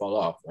 doesn't fall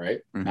off,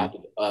 right? Mm-hmm. After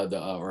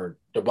or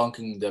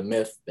debunking the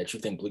myth that you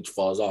think Bleach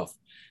falls off.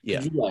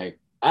 Yeah. You like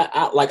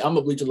I'm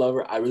a Bleach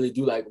lover. I really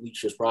do like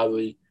Bleach.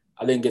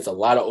 I think it's a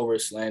lot of over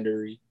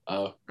slandery.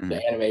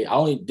 The anime.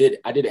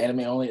 I did anime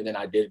only, and then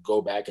I did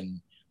go back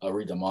and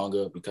read the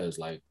manga because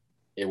like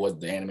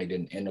the anime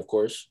didn't end, of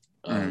course.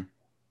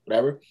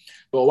 Whatever.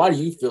 But why do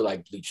you feel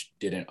like Bleach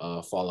didn't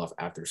fall off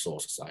after Soul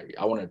Society?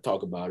 I want to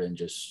talk about it and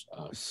just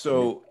let's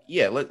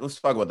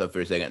talk about that for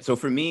a second. So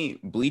for me,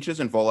 Bleach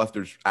doesn't fall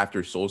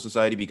after Soul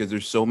Society because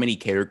there's so many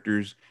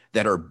characters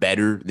that are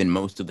better than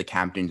most of the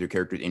captains or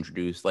characters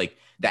introduced, like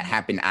that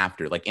happen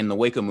after. Like in the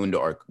Wake of Mundo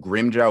arc,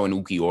 Grimmjow and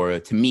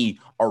Ukiura, to me,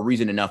 are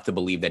reason enough to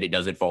believe that it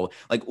doesn't fall.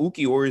 Like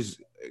Ukiura's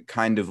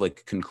kind of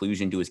like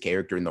conclusion to his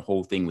character and the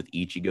whole thing with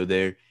Ichigo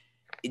there,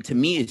 to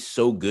me is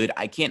so good.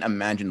 I can't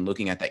imagine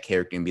looking at that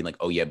character and being like,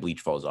 oh yeah, Bleach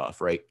falls off,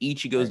 right?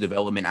 Ichigo's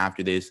development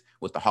after this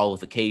with the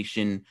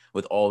holification,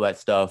 with all that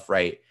stuff,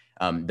 right?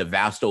 The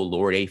Vasto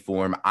Lorde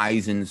form,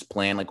 Aizen's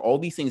plan, like all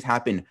these things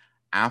happen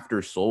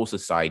after Soul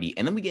Society.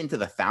 And then we get into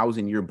the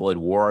 1,000-Year Blood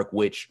War arc,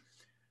 which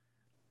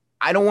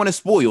I don't want to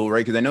spoil,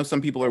 right? Because I know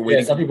some people are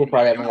waiting. Yeah, some people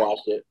probably haven't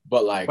watched it,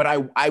 but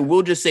I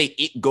will just say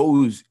it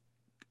goes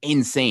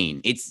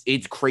insane.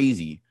 It's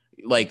crazy.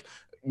 Like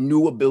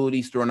new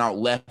abilities thrown out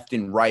left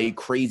and right,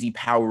 crazy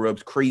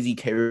power-ups, crazy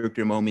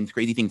character moments,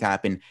 crazy things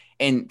happen.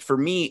 And for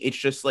me, it's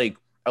just like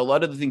a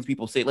lot of the things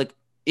people say, like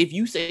if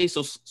you say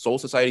Soul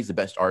Society is the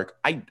best arc,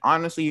 I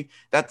honestly,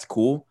 that's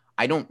cool.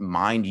 I don't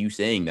mind you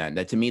saying that.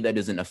 That to me, that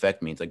doesn't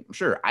affect me. It's like,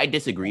 sure, I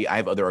disagree. I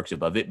have other arcs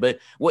above it, but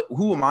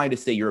who am I to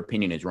say your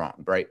opinion is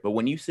wrong, right? But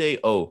when you say,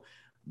 oh,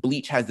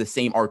 Bleach has the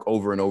same arc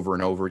over and over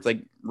and over, it's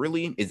like,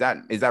 really? Is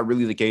that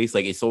really the case?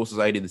 Like, is Soul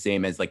Society the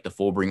same as like the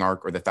Fullbring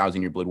arc or the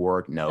 1,000-Year Blood War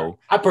arc? No.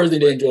 I personally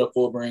didn't enjoy the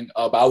Fullbring,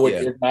 but I would.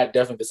 It's not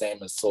definitely the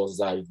same as Soul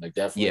Society. Like,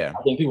 definitely. Yeah.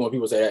 I think when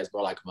people say that, it's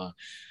more like,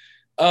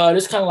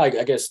 this kind of like,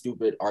 I guess,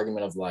 stupid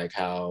argument of like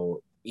how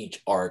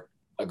each arc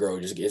a girl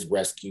just gets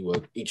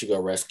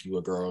Ichigo rescue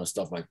a girl and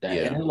stuff like that.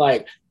 Yeah. And then,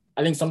 like,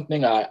 I think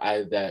something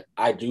that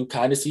I do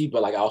kind of see,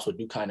 but like I also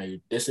do kind of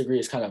disagree.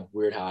 It's kind of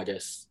weird how I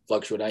guess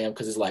fluctuate I am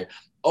because it's like,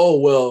 oh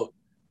well,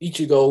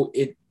 Ichigo,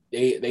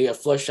 they have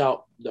fleshed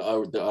out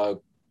the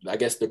I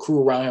guess the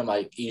crew around him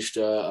like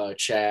Ishta,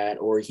 Chad,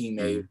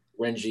 Orihime,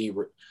 Renji,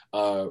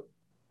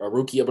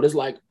 Rukia, but it's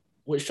like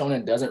what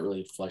Shonen doesn't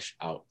really flesh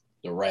out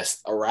the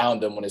rest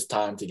around them when it's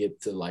time to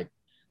get to like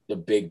the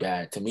big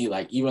bad. To me,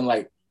 like even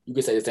like you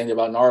could say the same thing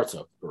about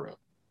Naruto for real.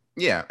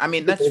 Yeah, I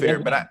mean that's fair,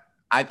 but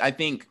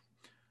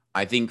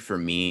I think for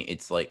me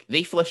it's like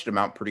they fleshed them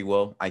out pretty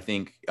well. I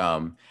think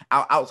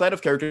outside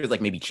of characters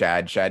like maybe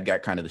Chad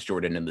got kind of the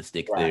short end of the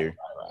stick there.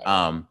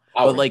 Right.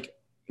 But like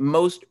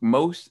most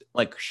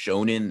like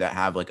shonen that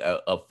have like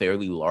a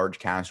fairly large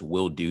cast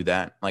will do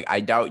that. Like I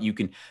doubt you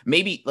can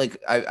maybe like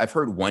I've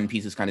heard One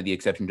Piece is kind of the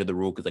exception to the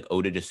rule because like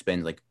Oda just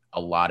spends like a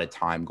lot of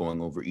time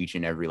going over each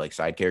and every like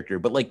side character.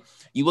 But like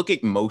you look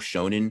at most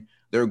shonen,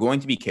 there are going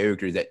to be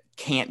characters that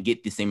can't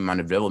get the same amount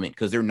of development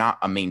because they're not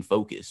a main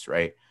focus,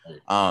 right?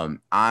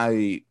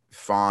 I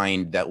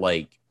find that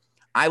like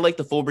I like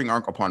the Fullbring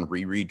arc upon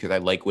reread because I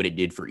like what it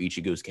did for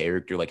Ichigo's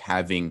character, like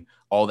having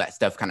all that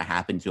stuff kind of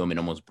happen to him and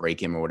almost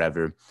break him or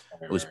whatever.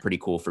 It was pretty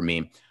cool for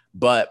me.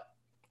 But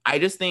I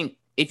just think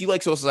if you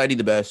like Soul Society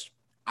the best,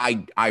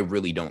 I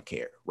really don't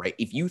care, right?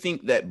 If you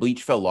think that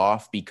Bleach fell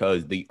off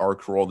because the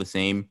arcs were all the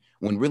same,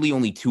 when really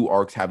only 2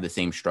 arcs have the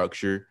same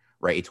structure,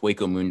 right? It's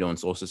Hueco Mundo and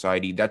Soul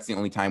Society. That's the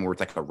only time where it's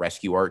like a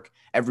rescue arc.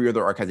 Every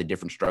other arc has a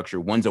different structure.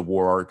 One's a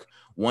war arc.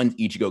 One's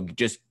Ichigo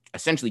just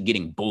essentially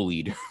getting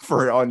bullied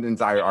for an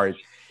entire arc.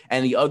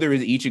 And the other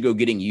is Ichigo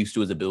getting used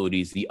to his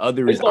abilities. The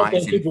other is I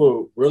think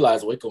people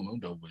realize Hueco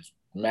Mundo was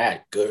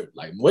mad good.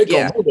 Like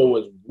Hueco Mundo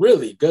was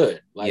really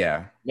good. Like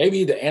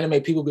maybe the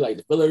anime people be like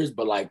the fillers,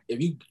 but like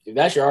if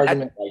that's your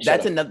argument,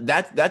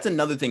 that's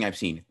another thing I've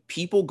seen.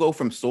 People go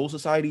from Soul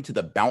Society to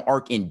the Bount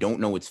arc and don't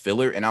know it's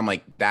filler, and I'm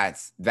like,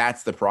 that's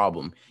the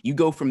problem. You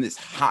go from this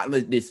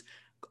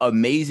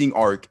amazing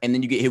arc, and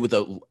then you get hit with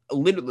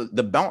literally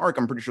the Bount arc.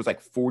 I'm pretty sure it's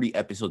like 40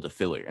 episodes of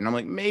filler, and I'm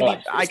like,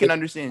 maybe I can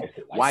understand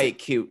why it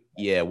killed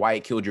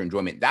your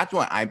enjoyment. That's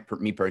why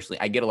me personally,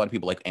 I get a lot of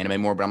people like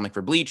anime more, but I'm like,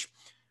 for Bleach,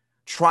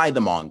 try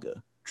the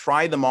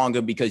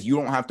manga because you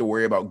don't have to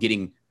worry about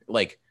getting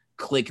like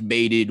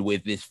clickbaited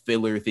with this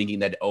filler thinking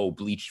that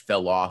Bleach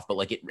fell off, but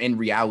like in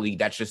reality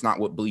that's just not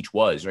what Bleach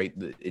was, right?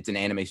 It's an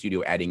anime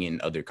studio adding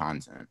in other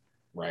content,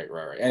 right.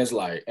 And it's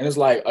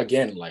like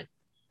again, like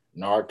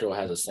Naruto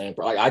has the same.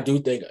 Like I do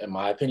think, in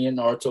my opinion,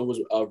 Naruto was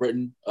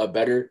written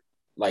better.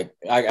 Like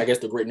I guess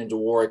the Great Ninja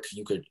War,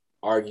 you could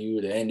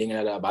argue the ending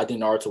and that, but I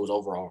think Naruto was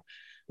overall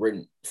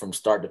written from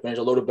start to finish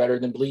a little better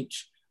than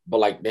Bleach. But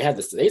like they had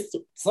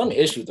some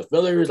issues. The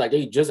fillers, like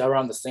they just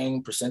around the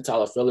same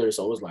percentile of fillers.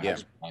 So it was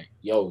like,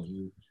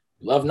 you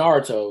love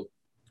Naruto,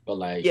 but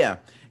like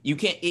you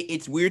can't.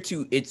 It's weird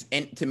to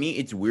me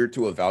it's weird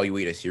to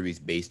evaluate a series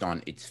based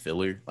on its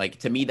filler. Like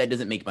to me that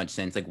doesn't make much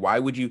sense. Like why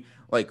would you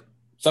like?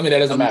 Something that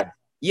doesn't matter.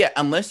 Yeah,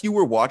 unless you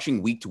were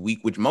watching week to week,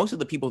 which most of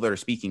the people that are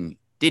speaking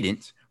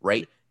didn't,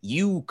 right?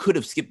 You could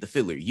have skipped the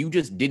filler. You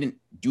just didn't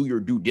do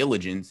your due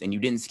diligence and you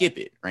didn't skip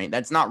it, right?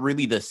 That's not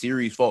really the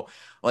series' fault.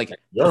 Like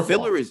the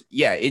filler is,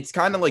 it's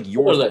kind of like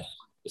your fault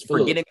for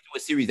getting into a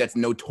series that's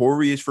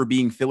notorious for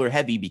being filler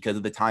heavy because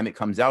of the time it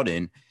comes out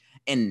in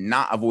and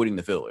not avoiding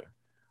the filler.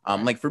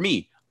 Like for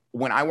me,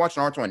 when I watched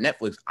Naruto on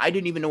Netflix, I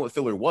didn't even know what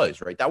filler was,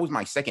 right? That was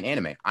my second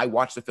anime. I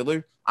watched the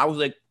filler. I was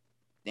like,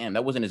 damn,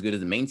 that wasn't as good as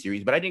the main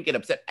series, but I didn't get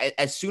upset.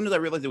 As soon as I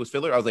realized it was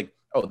filler, I was like,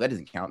 oh, that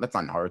doesn't count. That's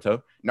not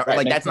Naruto. No, right,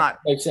 like that's not.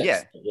 Makes sense.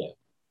 Yeah.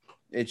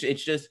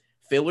 It's just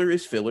filler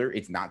is filler.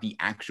 It's not the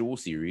actual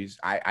series.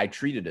 I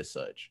treat it as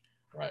such.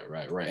 Right.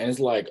 And it's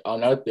like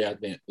another thing I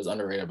think is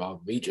underrated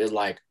about Bleach is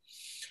like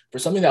for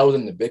something that was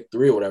in the big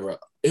 3 or whatever,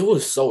 it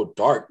was so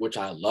dark, which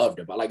I loved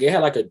about. Like it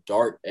had like a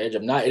dark edge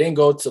of it didn't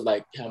go to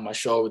like how my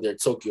show over there,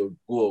 Tokyo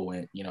Ghoul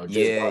went, for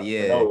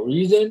no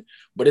reason.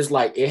 But it's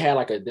like it had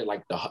like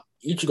the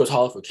Ichigo's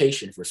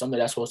holification for something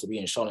that's supposed to be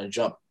in Shonen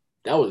Jump.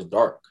 That was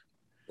dark.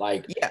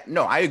 Like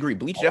I agree.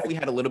 Bleach definitely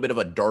had a little bit of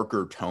a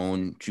darker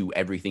tone to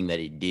everything that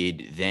it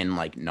did than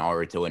like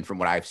Naruto and from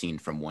what I've seen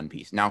from One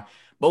Piece. Now,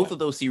 both of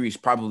those series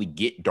probably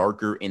get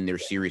darker in their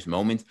serious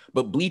moments,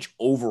 but Bleach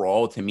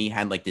overall to me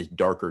had like this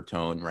darker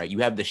tone, right? You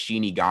have the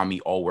Shinigami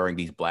all wearing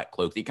these black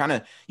cloaks.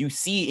 You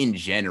see in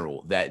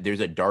general that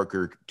there's a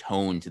darker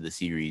tone to the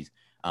series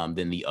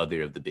than the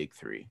other of the big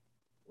 3.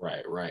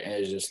 Right. And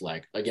it's just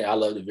like, again, I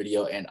love the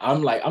video and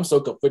I'm so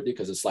conflicted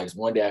because it's like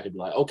one day I could be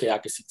like, okay, I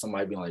could see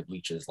somebody being like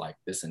Bleach is like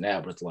this and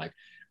that, but it's like,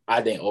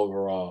 I think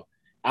overall,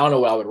 I don't know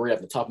what I would rate off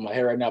the top of my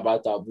head right now, but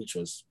I thought Bleach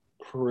was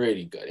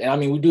pretty good. And I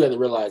mean, we do have to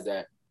realize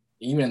that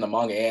even in the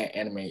manga and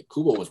anime,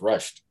 Kubo was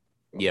rushed.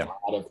 A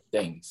lot of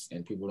things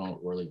and people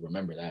don't really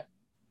remember that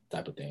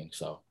type of thing.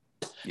 So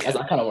I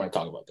kind of want to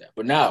talk about that.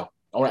 But now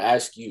I want to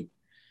ask you,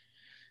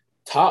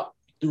 top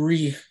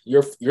 3,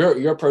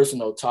 your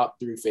personal top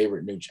 3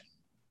 favorite new gen.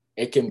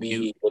 It can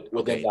be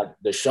within like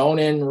the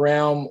shonen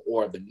realm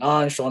or the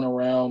non-shonen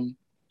realm.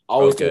 I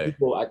always tell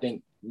people I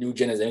think new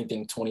gen is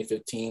anything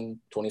 2015,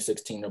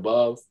 2016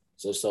 above.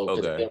 So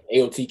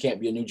AOT can't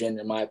be a new gen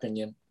in my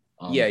opinion.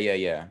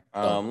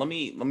 Let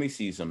me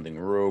see something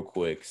real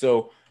quick.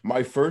 So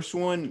my first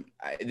one,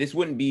 this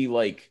would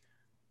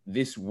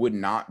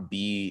not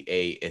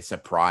be a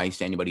surprise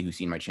to anybody who's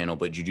seen my channel,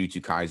 but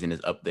Jujutsu Kaisen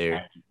is up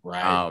there.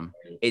 Right.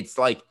 It's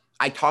like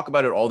I talk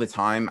about it all the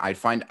time. I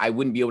find I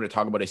wouldn't be able to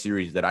talk about a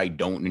series that I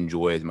don't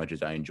enjoy as much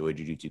as I enjoy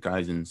Jujutsu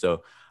Kaisen.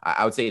 So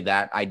I would say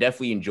that I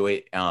definitely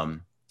enjoy it.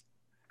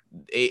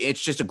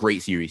 It's just a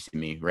great series to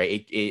me,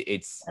 right?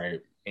 It's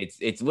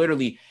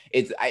literally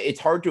it's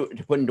hard to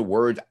put into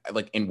words,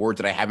 like in words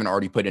that I haven't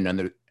already put in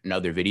other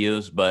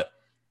videos, but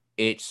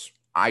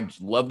I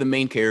love the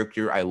main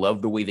character. I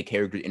love the way the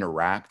characters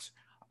interact.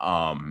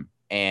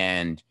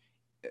 and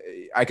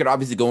I could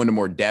obviously go into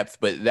more depth,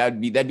 but that'd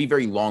be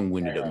very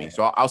long-winded of me.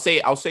 So I'll say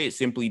it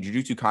simply.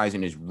 Jujutsu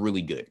Kaisen is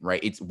really good,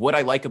 right? It's what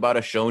I like about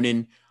a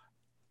shonen,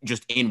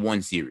 just in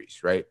one series,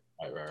 right?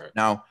 Right.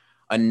 Now,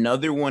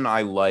 another one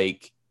I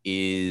like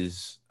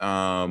is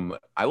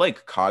I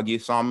like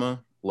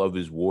Kaguya-sama, Love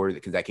is War,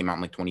 because that came out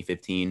in like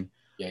 2015.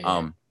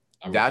 Yeah.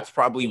 That's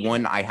probably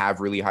one I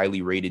have really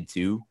highly rated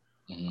too.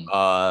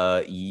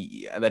 Mm-hmm.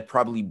 Yeah, that'd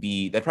probably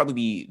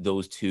be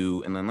those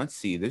two. And then let's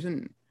see, there's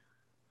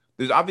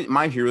obviously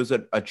My Hero's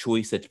a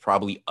choice that's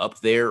probably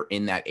up there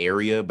in that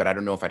area, but I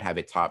don't know if I'd have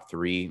it top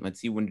 3. Let's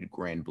see, when did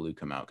Grand Blue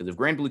come out? Because if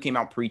Grand Blue came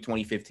out pre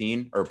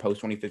 2015 or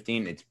post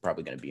 2015, it's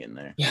probably going to be in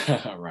there.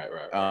 Right.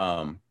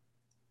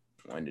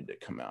 When did it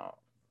come out?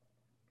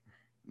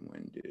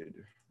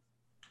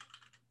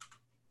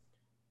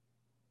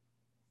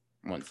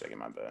 One second,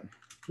 my bad.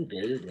 You're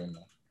good now.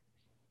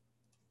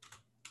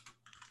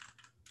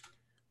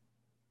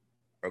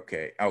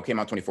 Okay. Oh, it came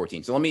out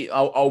 2014. So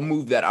I'll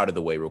move that out of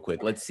the way real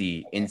quick. Let's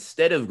see.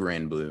 Instead of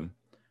Grand Blue,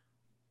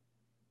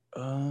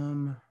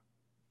 I'd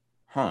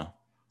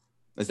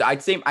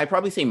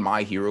probably say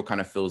My Hero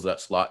kind of fills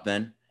that slot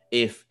then.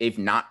 If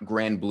not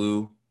Grand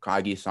Blue,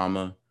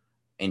 Kaguya-sama,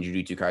 and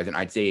Jujutsu Kaisen,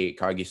 I'd say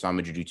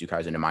Kaguya-sama, Jujutsu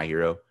Kaisen, and My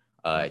Hero.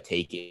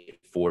 Take it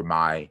for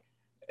my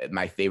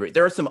favorite.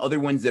 There are some other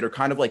ones that are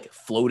kind of like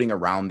floating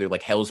around there,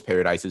 like Hell's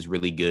Paradise is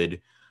really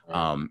good.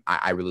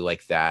 I really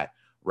like that.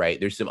 Right.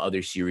 There's some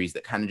other series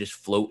that kind of just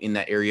float in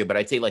that area, but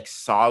I'd say like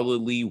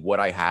solidly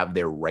what I have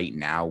there right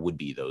now would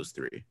be those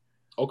 3.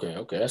 Okay.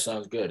 That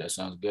sounds good.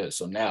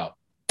 So now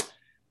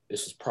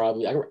this is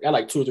probably, I got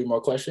like 2 or 3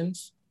 more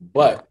questions,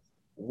 but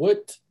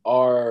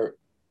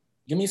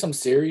give me some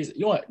series.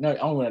 No, I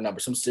don't want a number,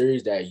 some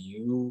series that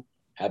you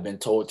have been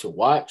told to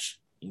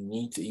watch.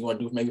 You want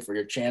to do maybe for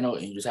your channel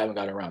and you just haven't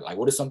gotten around. Like,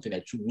 what is something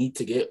that you need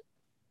to get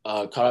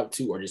caught up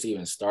to, or just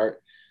even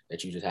start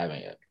that you just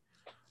haven't yet?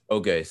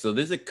 Okay, so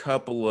there's a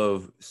couple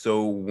of.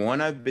 So one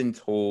I've been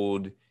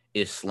told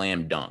is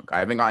Slam Dunk. I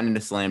haven't gotten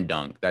into Slam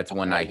Dunk. That's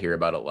one I hear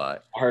about a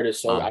lot. I heard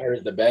it's I heard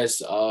it's the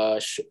best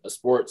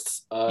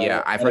sports.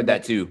 Yeah, I've heard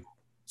that too.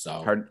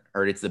 So heard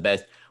it's the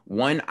best.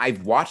 One,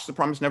 I've watched The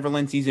Promised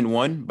Neverland season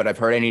 1, but I've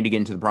heard I need to get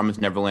into The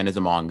Promised Neverland as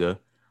a manga.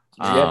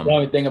 That's the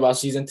only thing about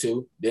season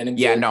 2.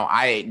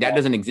 That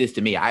doesn't exist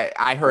to me.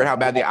 I heard how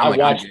bad I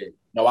watched it.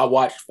 No, I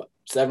watched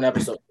 7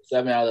 episodes,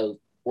 7 out of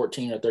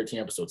 14 or 13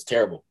 episodes.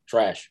 Terrible.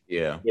 Trash.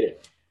 Yeah. Get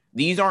it.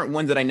 These aren't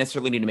ones that I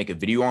necessarily need to make a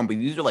video on, but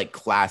these are like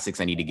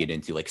classics I need to get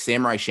into. Like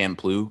Samurai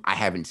Champloo, I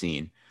haven't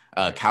seen.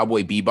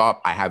 Cowboy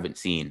Bebop, I haven't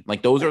seen.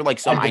 Like those are like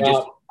some I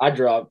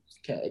dropped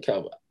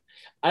Cowboy.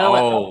 I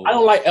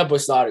don't like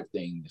episodic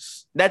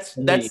things. That's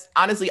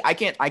honestly, I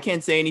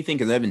can't say anything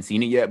because I haven't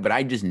seen it yet, but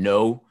I just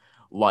know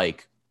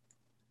like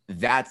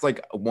that's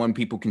like one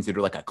people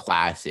consider like a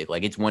classic.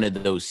 Like it's one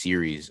of those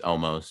series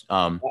almost.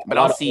 But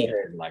I'll see.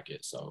 Like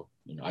it, so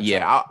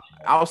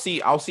I'll see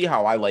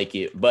how I like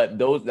it. But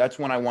that's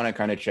one I want to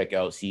kind of check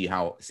out, see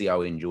how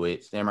I enjoy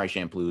it. Samurai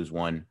Champloo is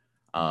one.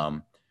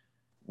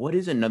 What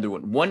is another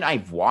one? One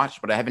I've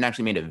watched, but I haven't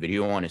actually made a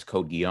video on is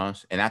Code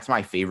Geass, and that's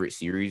my favorite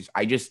series.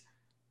 I just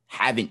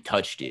haven't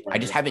touched it. I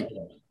just haven't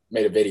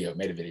made a video.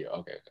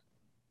 Okay.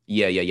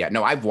 Yeah.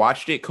 No, I've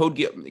watched it. Code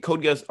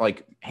Geass,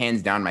 like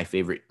hands down my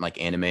favorite like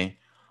anime.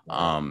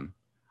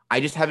 I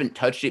just haven't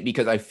touched it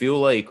because I feel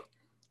like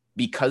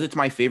because it's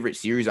my favorite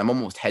series, I'm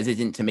almost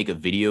hesitant to make a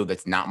video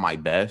that's not my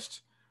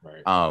best.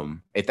 Right.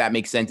 If that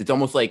makes sense, it's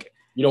almost like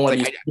you don't want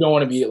to. You don't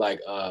want to be like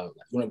you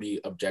want to be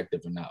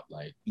objective and not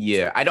like.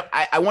 Yeah,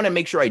 I want to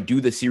make sure I do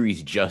the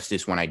series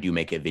justice when I do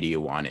make a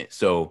video on it.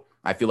 So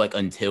I feel like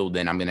until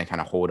then, I'm gonna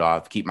kind of hold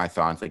off, keep my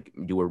thoughts, like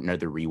do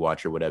another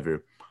rewatch or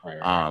whatever.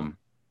 Right.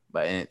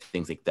 But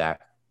things like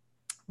that.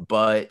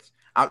 But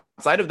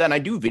outside of that, I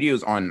do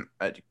videos on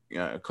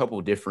a couple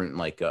of different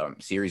like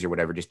series or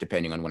whatever, just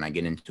depending on when I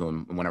get into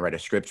them and when I write a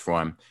script for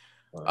them.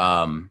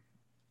 Right.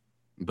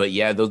 But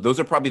yeah, those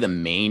are probably the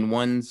main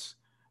ones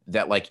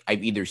that like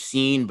I've either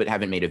seen but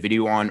haven't made a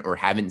video on, or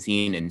haven't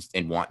seen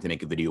and want to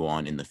make a video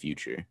on in the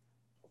future.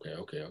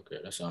 Okay.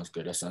 That sounds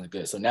good.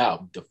 So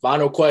now the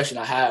final question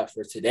I have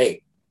for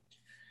today.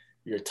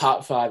 Your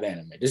top 5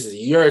 anime. This is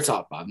your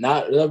top 5,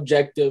 not the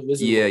objective.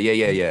 Yeah.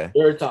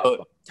 Your top 5.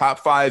 Top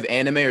 5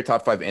 anime or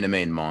top 5 anime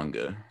and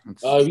manga?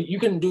 You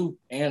can do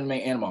anime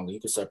and manga. You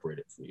can separate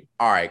it for you.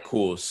 All right,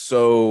 cool.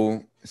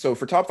 So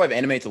for top 5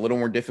 anime, it's a little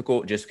more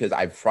difficult just because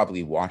I've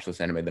probably watched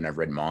less anime than I've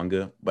read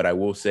manga. But I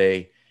will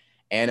say,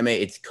 anime,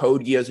 it's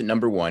Code Geass at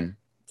number 1.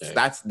 Okay.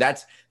 So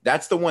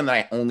that's the one that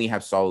I only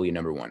have solidly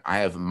number 1. I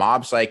have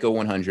Mob Psycho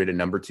 100 at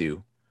number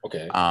 2.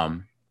 Okay.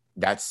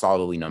 That's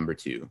solidly number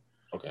 2.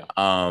 Okay.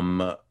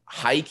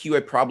 Haikyuu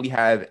I probably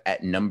have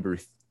at number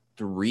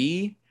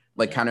 3,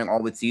 like counting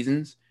all its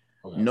seasons.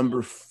 Okay.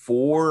 Number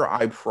 4,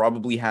 I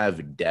probably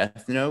have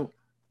Death Note.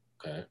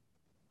 Okay.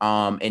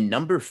 And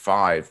number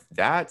 5,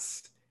 I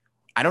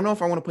don't know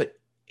if I want to put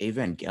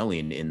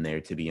Evangelion in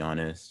there, to be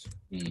honest.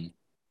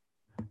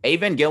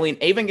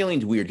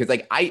 Evangelion's weird because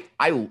like I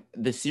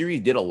the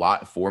series did a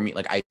lot for me.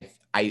 Like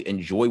I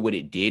enjoy what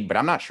it did, but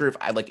I'm not sure if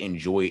I like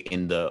enjoy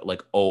in the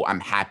like, oh, I'm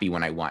happy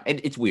when I want.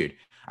 It's weird.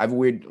 I have a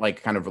weird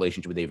like kind of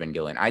relationship with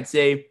Evangelion. I'd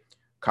say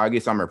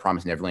Kaguya-sama or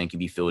Promise Neverland can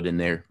be filled in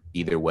there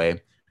either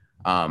way.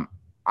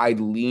 I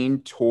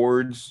lean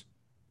towards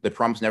the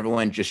Promise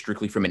Neverland just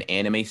strictly from an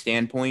anime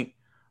standpoint.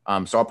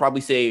 So I'll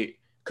probably say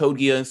Code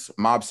Geass,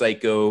 Mob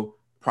Psycho,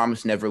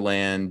 Promise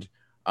Neverland,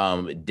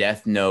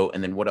 Death Note,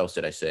 and then what else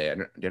did I say?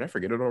 Did I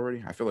forget it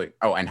already? I feel like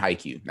and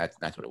Haikyuu.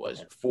 That's what it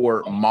was.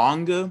 For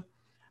manga,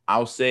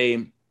 I'll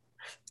say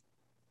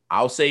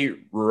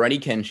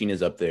Rurouni Kenshin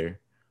is up there.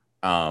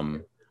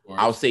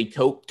 I'll say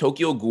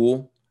Tokyo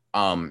Ghoul /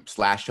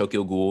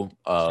 Tokyo Ghoul.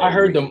 I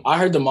heard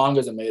the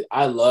manga's amazing.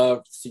 I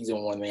loved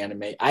season 1 of the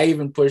anime. I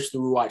even pushed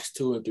through watch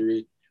 2 and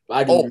 3. But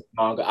I do read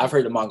manga. I've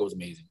heard the manga was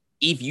amazing.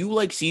 If you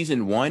like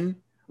season 1,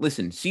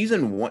 listen,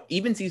 season 1,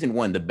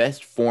 the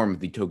best form of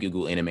the Tokyo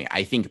Ghoul anime,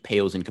 I think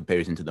pales in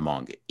comparison to the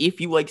manga.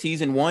 If you like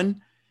season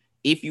 1,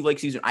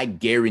 I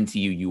guarantee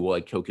you will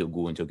like Tokyo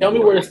Ghoul and Tokyo Ghoul. Tell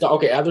me where to start.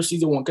 Okay, after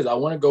season 1, because I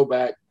want to go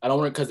back. I don't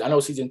want to, because I know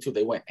season 2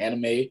 they went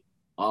anime. They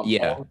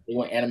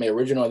went anime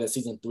original, and then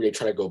season 3 they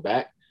try to go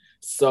back.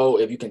 So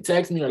if you can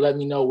text me or let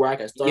me know where I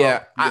can start.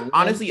 Yeah,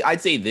 honestly,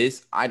 I'd say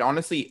this.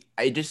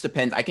 It just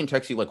depends. I can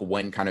text you like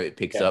when kind of it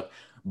picks up,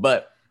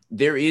 but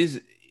there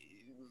is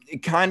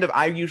kind of,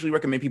 I usually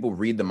recommend people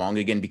read the manga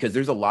again because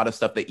there's a lot of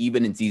stuff that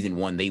even in season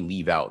 1 they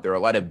leave out. There are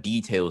a lot of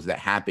details that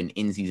happen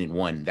in season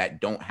 1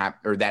 that don't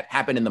happen, or that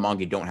happen in the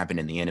manga don't happen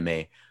in the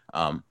anime.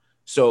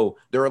 So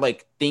there are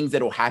like things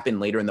that will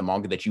happen later in the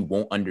manga that you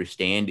won't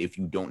understand if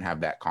you don't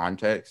have that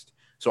context.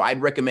 So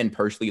I'd recommend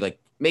personally, like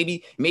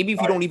maybe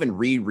if you don't even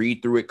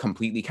read through it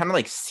completely, kind of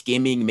like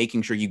skimming,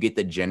 making sure you get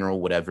the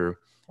general whatever,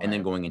 and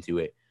then going into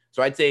it.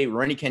 So I'd say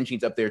Rurouni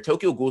Kenshin's up there.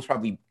 Tokyo Ghoul is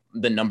probably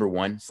the number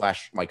 1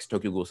 / like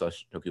Tokyo Ghoul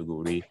 / Tokyo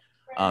Ghoul Re.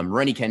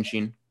 Rurouni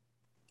Kenshin.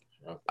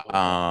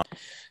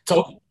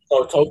 Tokyo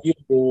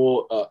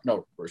Ghoul.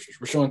 No,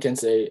 Rurouni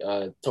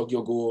Kenshin.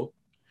 Tokyo Ghoul.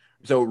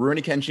 So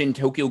Rurouni Kenshin,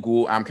 Tokyo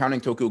Ghoul. I'm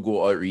counting Tokyo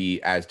Ghoul Re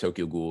as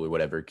Tokyo Ghoul or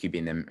whatever,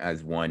 keeping them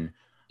as one.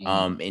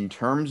 In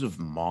terms of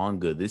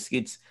manga, this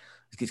gets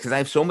because I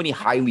have so many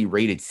highly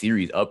rated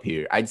series up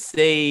here. I'd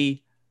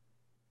say,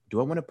 do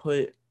I want to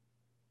put?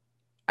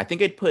 I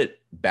think I'd put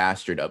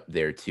Bastard up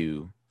there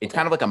too. It's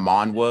kind of like a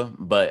manhwa,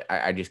 but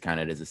I just count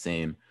it as the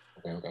same.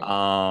 Okay.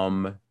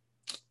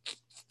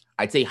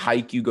 I'd say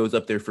Haikyuu goes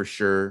up there for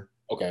sure.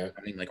 Okay.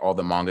 I mean, like all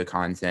the manga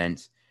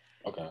content.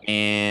 Okay.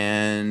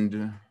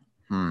 And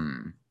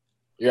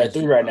you're at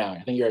 3 right now. I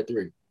think you're at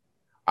 3.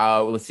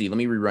 Let's see. Let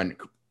me rerun.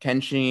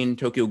 Kenshin,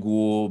 Tokyo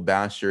Ghoul,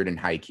 Bastard, and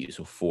Haikyuu.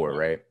 So 4,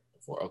 right?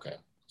 4. Okay.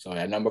 So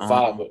at number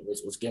 5,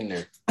 what's getting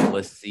there?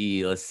 Let's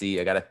see.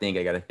 I gotta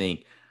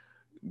think.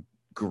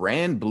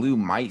 Grand Blue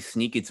might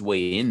sneak its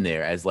way in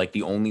there as like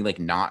the only like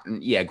not.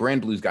 Yeah,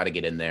 Grand Blue's got to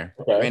get in there.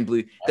 Okay. Grand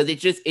Blue,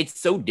 because it's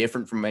so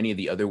different from many of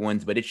the other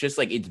ones, but it's just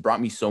like it's brought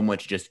me so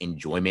much just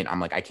enjoyment. I'm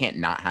like I can't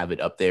not have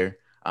it up there.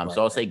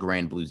 So I'll say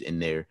Grand Blue's in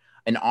there.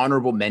 An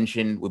honorable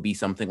mention would be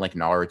something like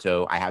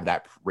Naruto. I have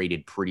that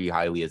rated pretty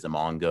highly as a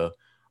manga.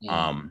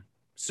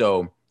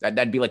 So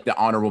that'd be like the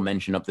honorable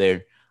mention up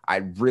there. I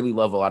really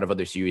love a lot of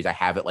other series. I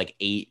have it like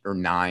 8 or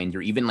 9s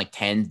or even like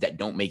 10s that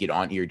don't make it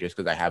on here just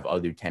because I have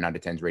other 10 out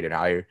of 10s rated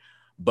higher.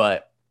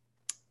 But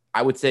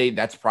I would say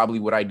that's probably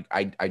what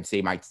I'd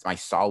say my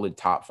solid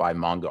top 5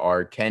 manga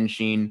are: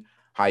 Kenshin,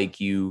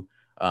 Haikyuu,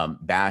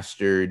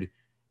 Bastard,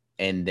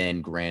 and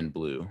then Grand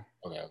Blue.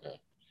 Okay.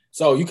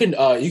 So you can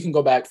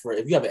go back for,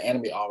 if you have an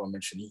anime honorable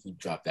mention, you can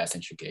drop that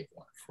since you gave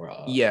one for.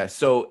 Yeah.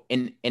 So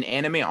an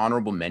anime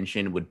honorable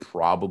mention would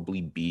probably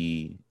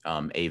be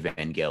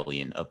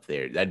Evangelion up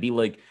there. That'd be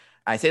like,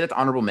 I say that's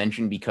honorable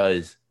mention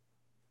because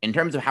in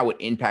terms of how it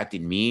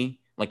impacted me,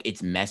 like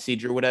its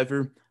message or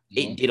whatever,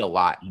 it did a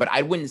lot. But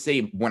I wouldn't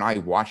say when I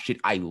watched it,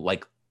 I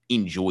like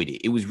enjoyed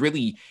it. It was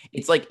really,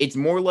 it's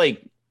more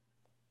like.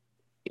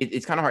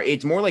 It's kind of hard.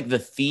 It's more like the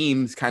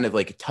themes kind of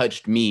like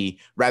touched me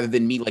rather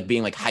than me like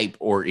being like hype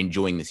or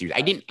enjoying the series.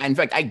 I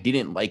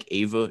didn't like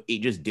Eva.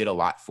 It just did a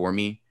lot for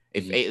me.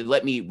 It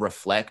let me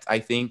reflect, I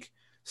think.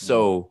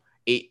 So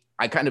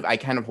I kind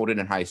of hold it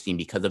in high esteem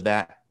because of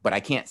that. But I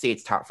can't say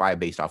it's top 5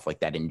 based off like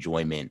that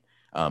enjoyment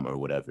or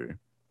whatever.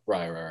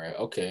 Right.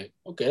 Okay.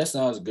 That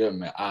sounds good,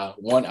 man. I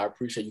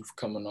appreciate you for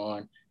coming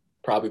on.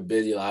 Probably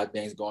busy, a lot of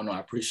things going on. I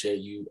appreciate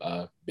you.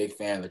 Big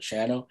fan of the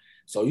channel.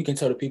 So you can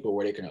tell the people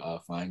where they can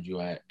find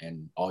you at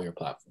and all your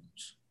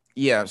platforms.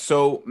 Yeah,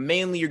 so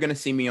mainly you're going to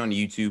see me on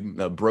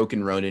YouTube,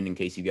 Broken Ronin, in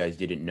case you guys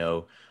didn't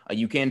know.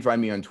 You can find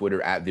me on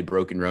Twitter at The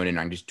Broken Ronin.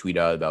 I just tweet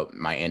out about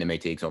my anime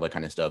takes, all that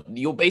kind of stuff.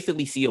 You'll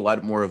basically see a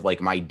lot more of like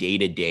my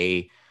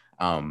day-to-day,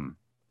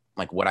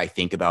 like what I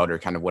think about or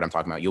kind of what I'm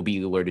talking about. You'll be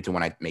alerted to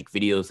when I make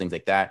videos, things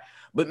like that.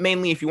 But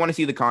mainly if you want to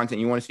see the content,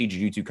 you want to see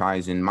Jujutsu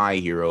Kaisen, My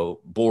Hero,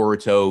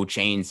 Boruto,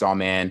 Chainsaw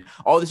Man,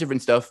 all this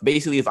different stuff.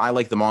 Basically, if I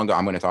like the manga,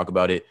 I'm going to talk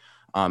about it.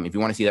 If you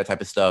want to see that type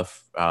of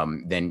stuff,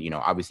 then,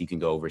 obviously you can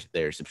go over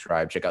there,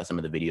 subscribe, check out some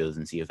of the videos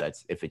and see if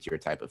it's your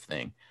type of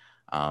thing.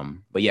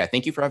 But yeah,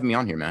 thank you for having me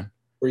on here, man.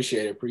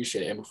 Appreciate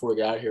it. And before we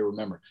get out of here,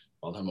 remember,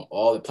 follow him on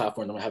all the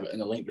platforms. I'm going to have it in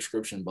the link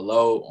description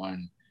below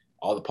on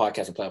all the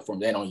podcasting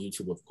platforms and on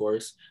YouTube, of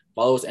course.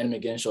 Follow us, Anime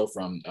Again Show,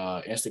 from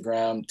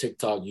Instagram,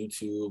 TikTok,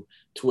 YouTube,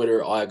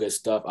 Twitter, all that good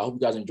stuff. I hope you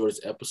guys enjoyed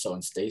this episode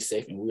and stay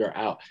safe. And we are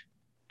out.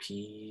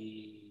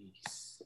 Peace.